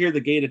 only to hear the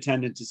gate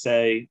attendant to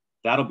say,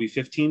 "That'll be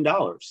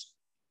 $15.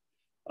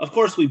 Of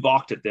course, we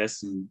balked at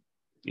this, and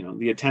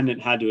the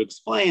attendant had to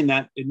explain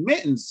that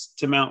admittance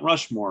to Mount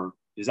Rushmore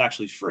is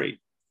actually free,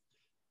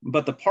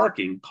 but the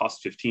parking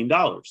cost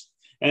 $15.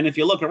 And if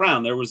you look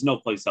around, there was no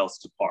place else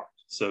to park.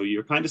 So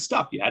you're kind of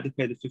stuck. You had to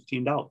pay the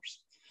 $15.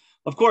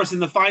 Of course, in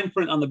the fine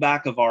print on the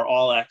back of our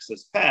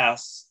all-access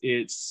pass,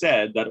 it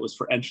said that it was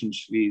for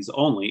entrance fees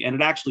only, and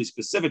it actually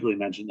specifically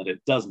mentioned that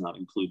it does not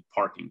include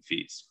parking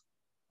fees.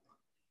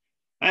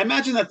 I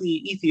imagine that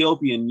the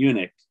Ethiopian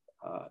eunuch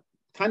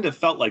kind of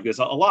felt like this,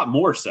 a lot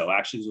more so,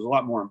 actually. It was a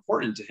lot more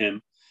important to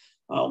him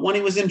when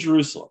he was in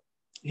Jerusalem.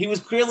 He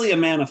was clearly a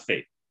man of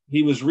faith.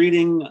 He was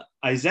reading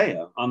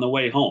Isaiah on the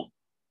way home.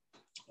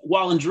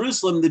 While in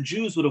Jerusalem, the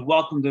Jews would have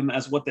welcomed him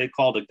as what they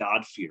called a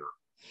God-fearer.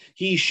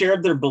 He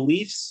shared their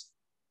beliefs.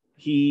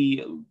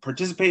 He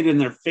participated in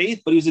their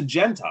faith, but he was a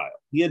Gentile.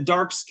 He had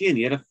dark skin.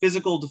 He had a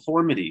physical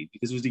deformity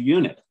because he was a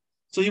eunuch.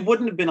 So he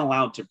wouldn't have been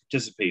allowed to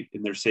participate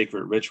in their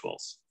sacred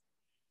rituals.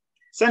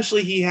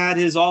 Essentially, he had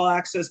his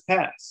all-access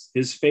pass,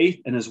 his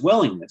faith and his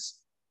willingness,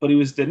 but he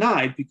was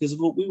denied because of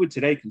what we would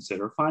today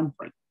consider fine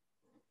print.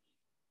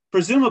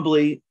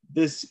 Presumably,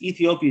 this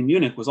Ethiopian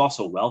eunuch was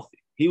also wealthy.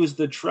 He was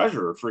the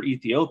treasurer for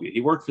Ethiopia.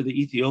 He worked for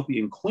the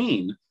Ethiopian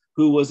queen,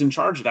 who was in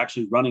charge of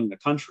actually running the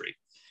country.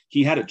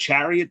 He had a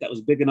chariot that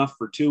was big enough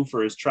for two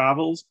for his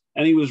travels,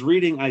 and he was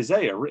reading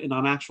Isaiah written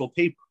on actual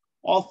paper,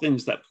 all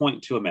things that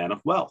point to a man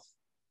of wealth.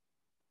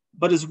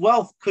 But his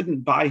wealth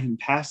couldn't buy him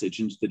passage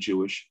into the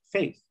Jewish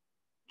faith,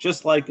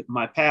 just like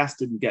my past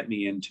didn't get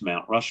me into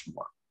Mount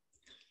Rushmore.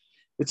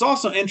 It's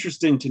also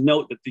interesting to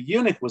note that the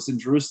eunuch was in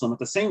Jerusalem at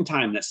the same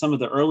time that some of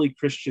the early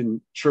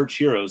Christian church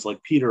heroes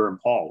like Peter and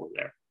Paul were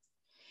there.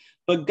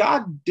 But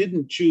God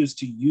didn't choose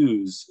to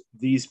use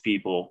these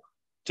people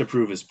to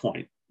prove his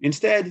point.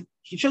 Instead,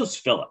 he chose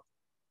Philip.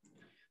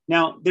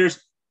 Now,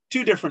 there's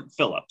two different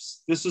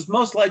Philips. This was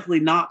most likely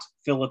not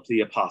Philip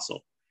the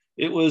Apostle.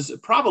 It was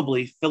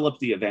probably Philip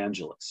the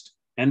Evangelist.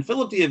 And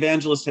Philip the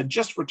Evangelist had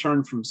just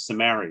returned from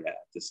Samaria at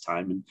this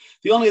time. And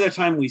the only other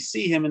time we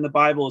see him in the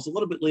Bible is a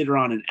little bit later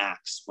on in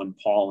Acts when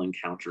Paul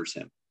encounters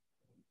him.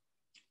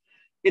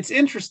 It's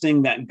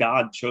interesting that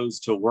God chose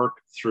to work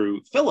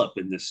through Philip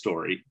in this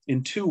story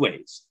in two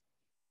ways.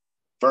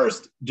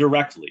 First,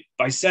 directly,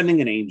 by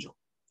sending an angel.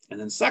 And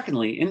then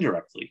secondly,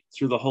 indirectly,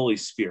 through the Holy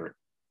Spirit.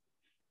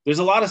 There's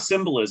a lot of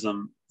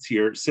symbolism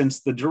here,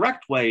 since the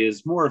direct way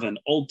is more of an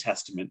Old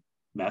Testament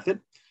method,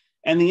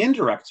 and the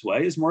indirect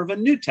way is more of a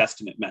New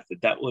Testament method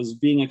that was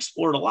being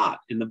explored a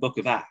lot in the book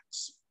of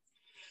Acts.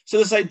 So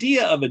this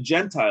idea of a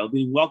Gentile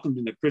being welcomed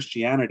into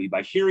Christianity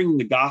by hearing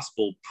the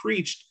gospel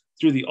preached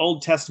through the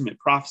Old Testament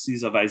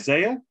prophecies of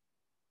Isaiah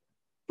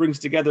brings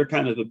together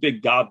kind of a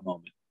big God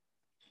moment.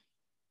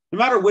 No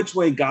matter which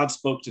way God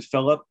spoke to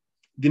Philip,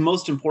 the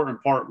most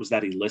important part was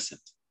that he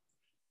listened.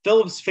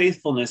 Philip's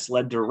faithfulness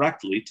led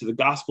directly to the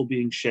gospel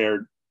being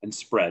shared and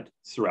spread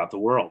throughout the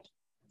world.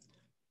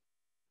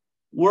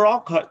 We're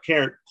all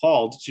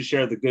called to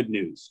share the good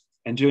news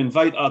and to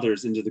invite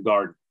others into the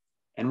garden.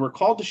 And we're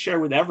called to share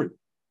with everyone,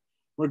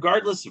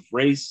 regardless of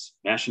race,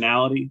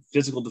 nationality,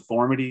 physical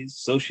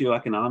deformities,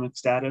 socioeconomic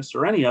status,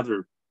 or any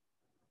other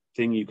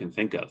thing you can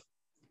think of.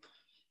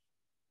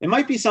 It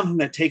might be something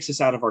that takes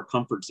us out of our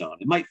comfort zone.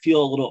 It might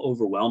feel a little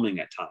overwhelming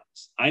at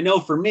times. I know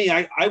for me,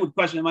 I would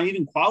question, am I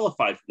even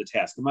qualified for the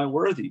task? Am I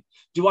worthy?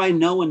 Do I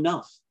know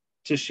enough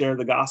to share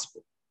the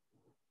gospel?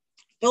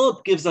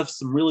 Philip gives us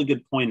some really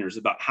good pointers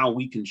about how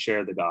we can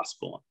share the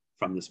gospel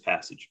from this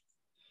passage.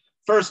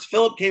 First,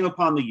 Philip came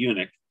upon the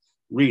eunuch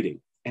reading,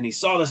 and he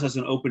saw this as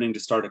an opening to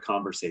start a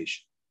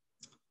conversation.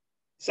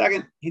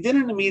 Second, he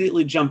didn't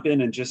immediately jump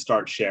in and just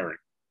start sharing.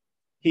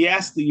 He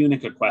asked the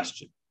eunuch a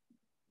question.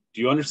 Do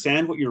you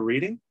understand what you're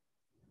reading?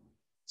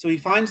 So he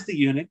finds the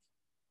eunuch.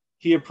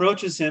 He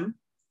approaches him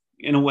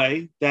in a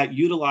way that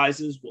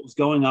utilizes what was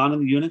going on in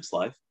the eunuch's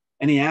life,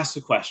 and he asks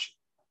a question.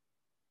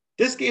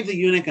 This gave the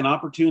eunuch an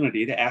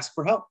opportunity to ask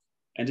for help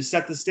and to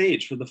set the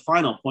stage for the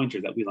final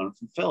pointer that we learned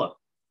from Philip.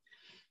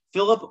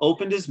 Philip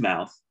opened his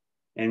mouth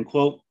and,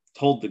 quote,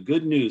 told the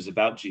good news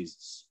about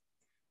Jesus.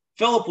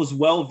 Philip was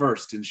well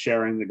versed in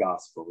sharing the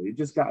gospel. He'd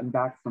just gotten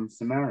back from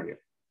Samaria.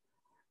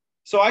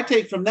 So I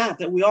take from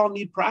that we all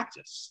need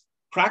practice.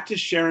 Practice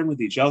sharing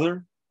with each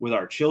other, with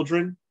our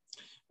children,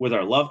 with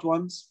our loved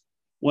ones.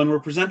 When we're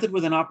presented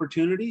with an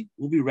opportunity,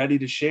 we'll be ready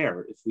to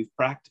share if we've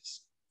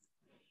practiced.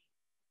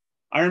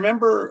 I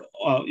remember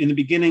in the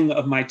beginning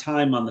of my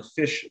time on the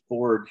Fish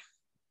board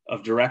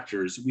of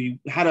directors, we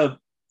had a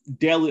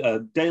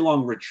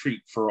day-long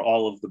retreat for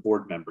all of the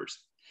board members.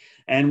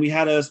 And we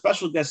had a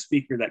special guest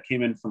speaker that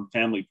came in from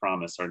Family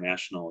Promise, our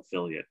national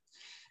affiliate.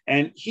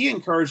 And he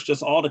encouraged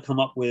us all to come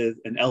up with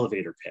an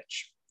elevator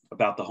pitch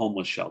about the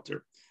homeless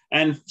shelter.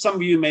 And some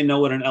of you may know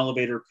what an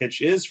elevator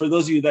pitch is. For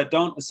those of you that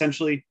don't,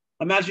 essentially,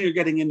 imagine you're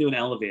getting into an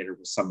elevator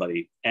with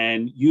somebody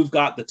and you've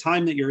got the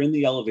time that you're in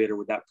the elevator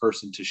with that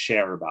person to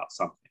share about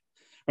something.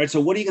 Right? So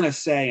what are you going to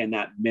say in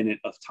that minute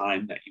of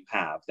time that you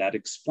have that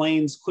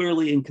explains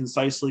clearly and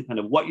concisely kind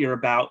of what you're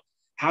about,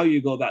 how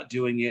you go about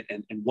doing it,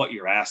 and what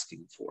you're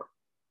asking for?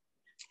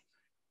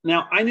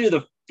 Now, I knew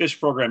the Fish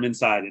program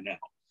inside and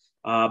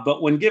out.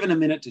 But when given a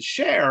minute to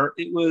share,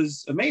 it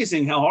was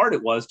amazing how hard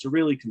it was to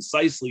really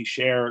concisely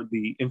share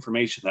the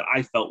information that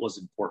I felt was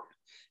important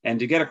and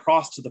to get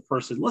across to the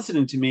person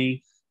listening to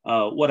me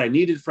what I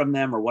needed from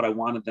them or what I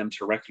wanted them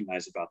to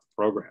recognize about the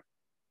program.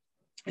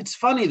 It's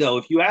funny, though,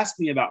 if you ask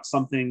me about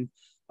something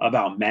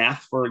about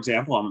math, for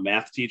example, I'm a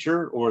math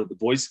teacher, or the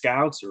Boy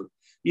Scouts, or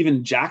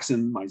even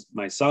Jackson,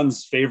 my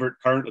son's favorite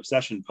current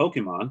obsession,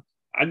 Pokemon,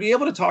 I'd be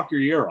able to talk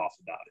your ear off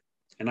about it.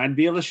 And I'd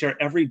be able to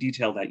share every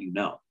detail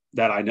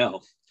that I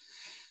know.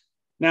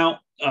 Now,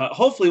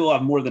 hopefully we'll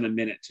have more than a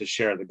minute to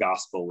share the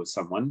gospel with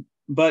someone,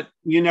 but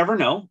you never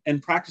know,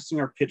 and practicing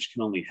our pitch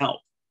can only help.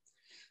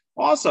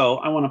 Also,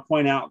 I want to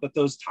point out that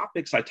those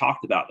topics I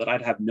talked about that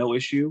I'd have no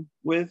issue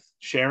with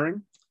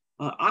sharing,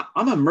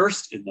 I'm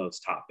immersed in those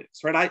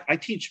topics, right? I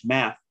teach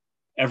math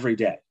every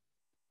day.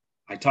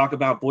 I talk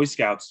about Boy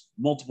Scouts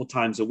multiple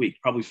times a week,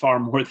 probably far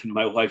more than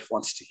my wife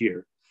wants to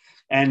hear.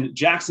 And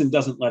Jackson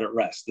doesn't let it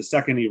rest. The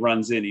second he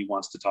runs in, he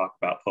wants to talk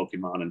about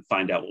Pokemon and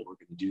find out what we're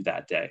going to do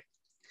that day.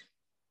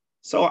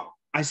 So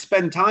I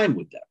spend time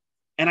with them.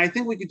 And I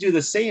think we could do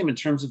the same in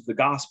terms of the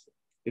gospel.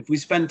 If we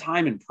spend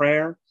time in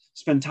prayer,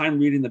 spend time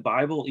reading the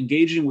Bible,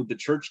 engaging with the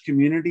church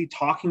community,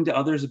 talking to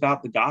others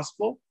about the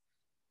gospel,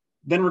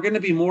 then we're going to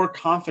be more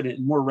confident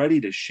and more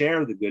ready to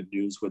share the good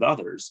news with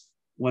others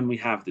when we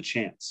have the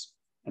chance.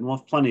 And we'll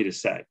have plenty to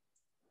say.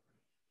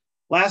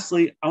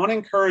 Lastly, I want to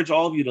encourage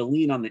all of you to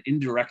lean on the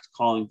indirect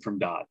calling from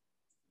God,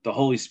 the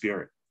Holy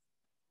Spirit.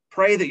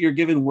 Pray that you're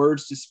given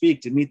words to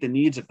speak to meet the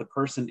needs of the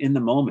person in the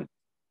moment,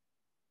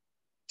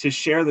 to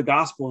share the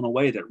gospel in a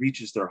way that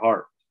reaches their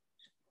heart.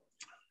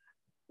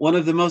 One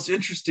of the most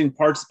interesting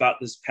parts about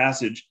this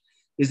passage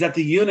is that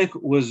the eunuch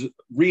was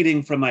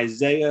reading from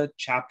Isaiah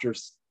chapter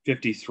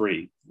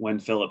 53 when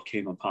Philip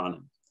came upon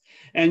him.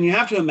 And you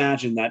have to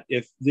imagine that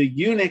if the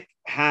eunuch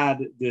had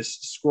this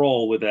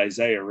scroll with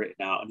Isaiah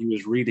written out and he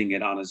was reading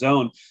it on his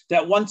own,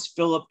 that once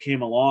Philip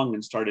came along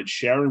and started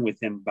sharing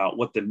with him about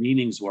what the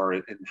meanings were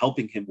and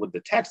helping him with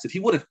the text, that he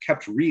would have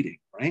kept reading,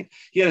 right?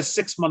 He had a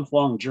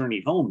 6-month-long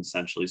journey home,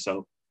 essentially,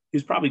 so he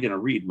was probably going to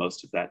read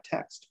most of that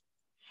text.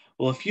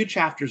 Well, a few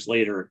chapters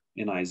later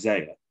in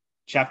Isaiah,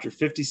 chapter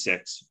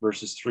 56,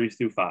 verses 3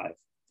 through 5,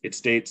 it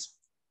states,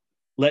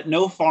 "Let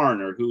no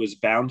foreigner who is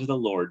bound to the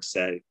Lord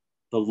say,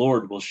 'The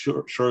Lord will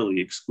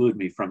surely exclude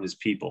me from his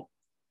people.'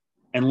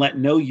 And let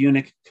no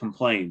eunuch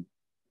complain,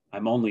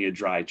 'I'm only a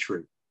dry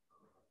tree.'"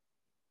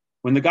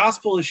 When the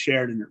gospel is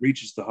shared and it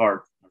reaches the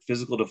heart, our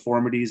physical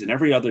deformities and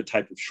every other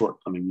type of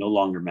shortcoming no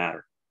longer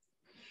matter.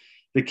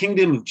 The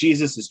kingdom of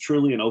Jesus is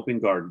truly an open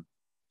garden,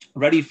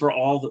 ready for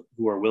all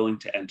who are willing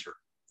to enter.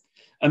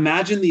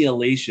 Imagine the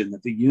elation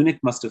that the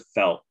eunuch must have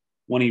felt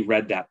when he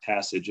read that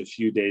passage a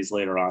few days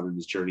later on in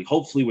his journey,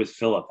 hopefully with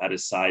Philip at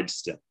his side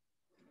still.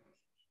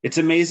 It's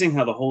amazing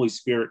how the Holy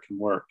Spirit can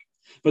work.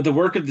 But the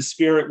work of the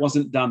Spirit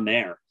wasn't done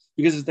there,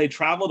 because as they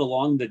traveled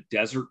along the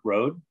desert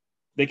road,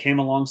 they came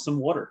along some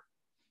water.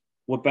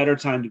 What better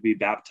time to be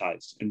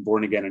baptized and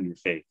born again in your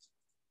faith?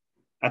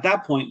 At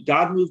that point,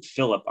 God moved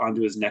Philip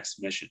onto his next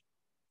mission.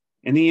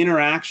 And the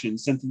interaction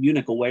sent the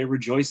eunuch away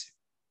rejoicing,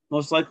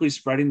 most likely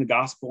spreading the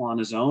gospel on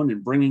his own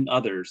and bringing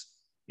others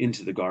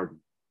into the garden.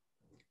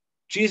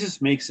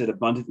 Jesus makes it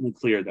abundantly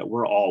clear that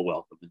we're all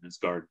welcome in his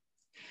garden.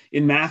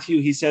 In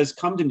Matthew, he says,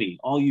 "Come to me,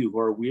 all you who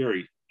are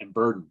weary and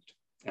burdened,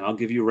 and I'll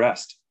give you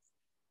rest."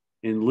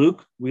 In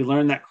Luke, we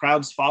learn that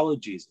crowds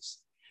followed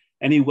Jesus,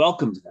 and he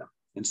welcomed them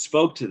and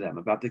spoke to them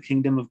about the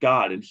kingdom of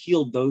God and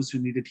healed those who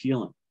needed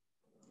healing.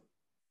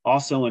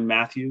 Also in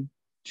Matthew,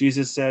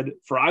 Jesus said,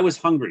 "For I was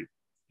hungry,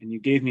 and you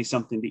gave me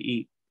something to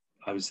eat.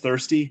 I was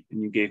thirsty,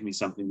 and you gave me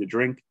something to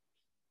drink.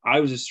 I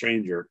was a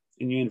stranger,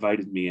 and you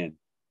invited me in."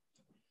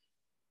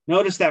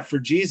 Notice that for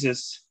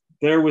Jesus,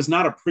 there was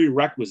not a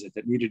prerequisite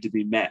that needed to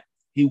be met.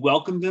 He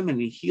welcomed them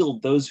and he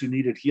healed those who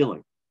needed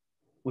healing,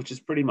 which is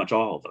pretty much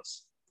all of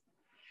us.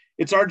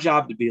 It's our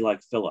job to be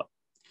like Philip.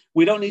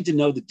 We don't need to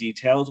know the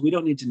details. We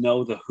don't need to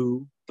know the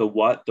who, the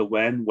what, the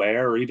when,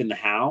 where, or even the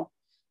how.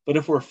 But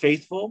if we're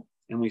faithful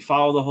and we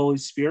follow the Holy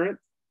Spirit,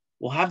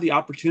 we'll have the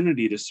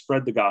opportunity to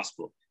spread the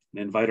gospel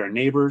and invite our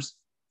neighbors,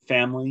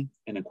 family,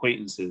 and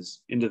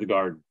acquaintances into the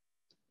garden.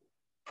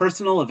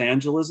 Personal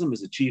evangelism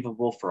is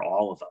achievable for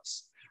all of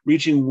us.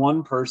 Reaching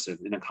one person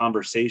in a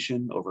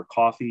conversation, over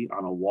coffee,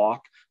 on a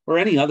walk, or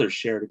any other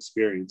shared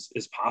experience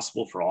is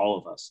possible for all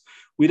of us.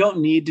 We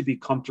don't need to be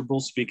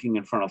comfortable speaking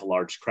in front of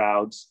large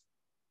crowds.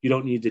 You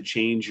don't need to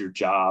change your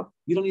job.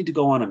 You don't need to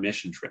go on a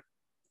mission trip.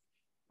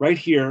 Right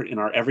here in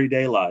our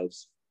everyday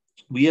lives,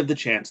 we have the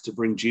chance to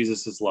bring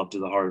Jesus' love to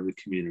the heart of the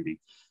community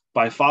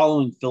by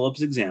following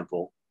Philip's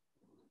example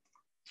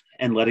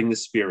and letting the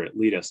Spirit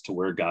lead us to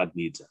where God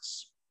needs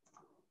us.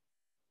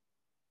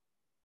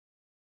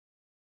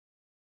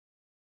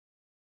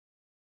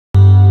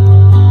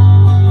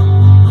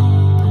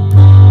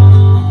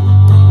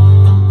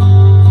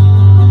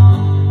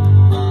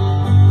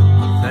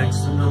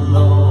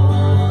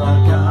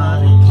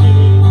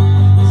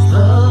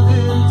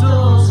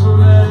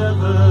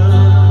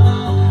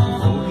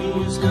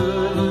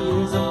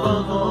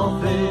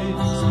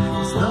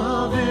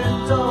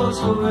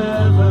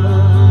 Forever,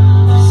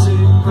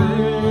 sing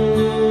praise.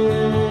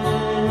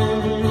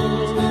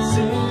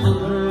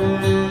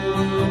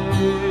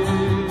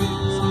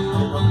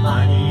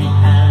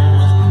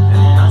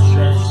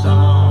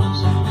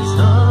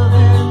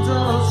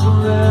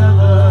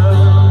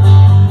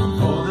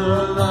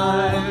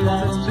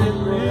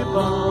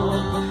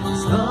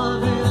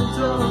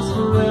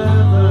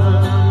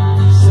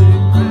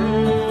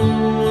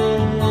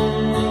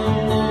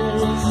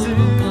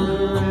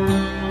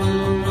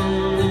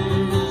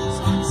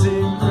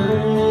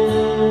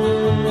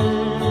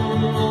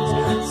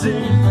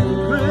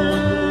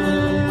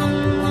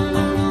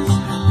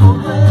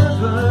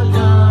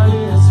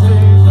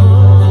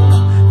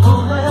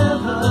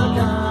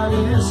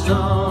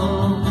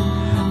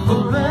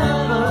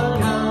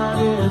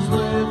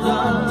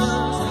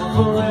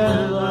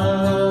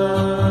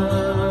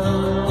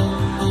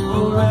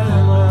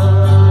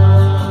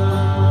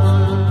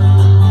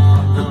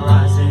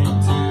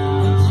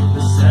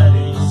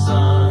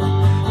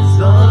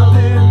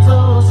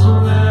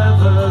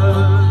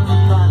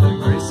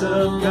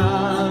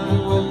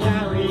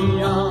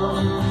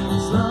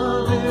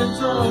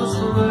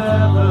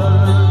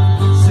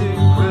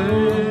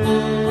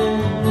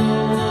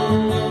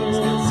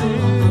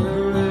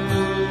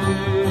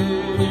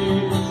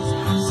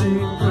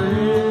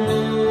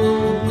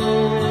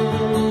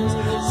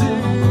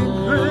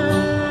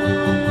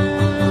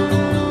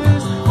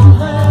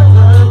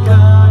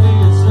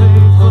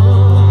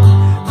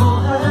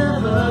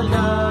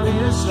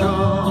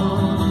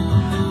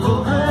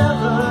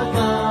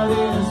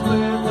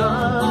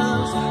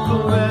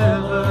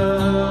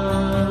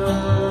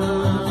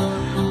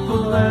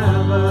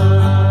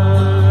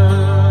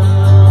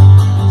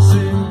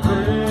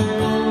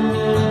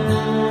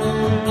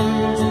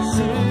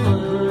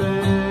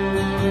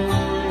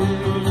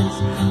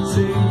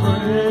 sing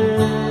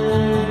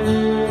praise.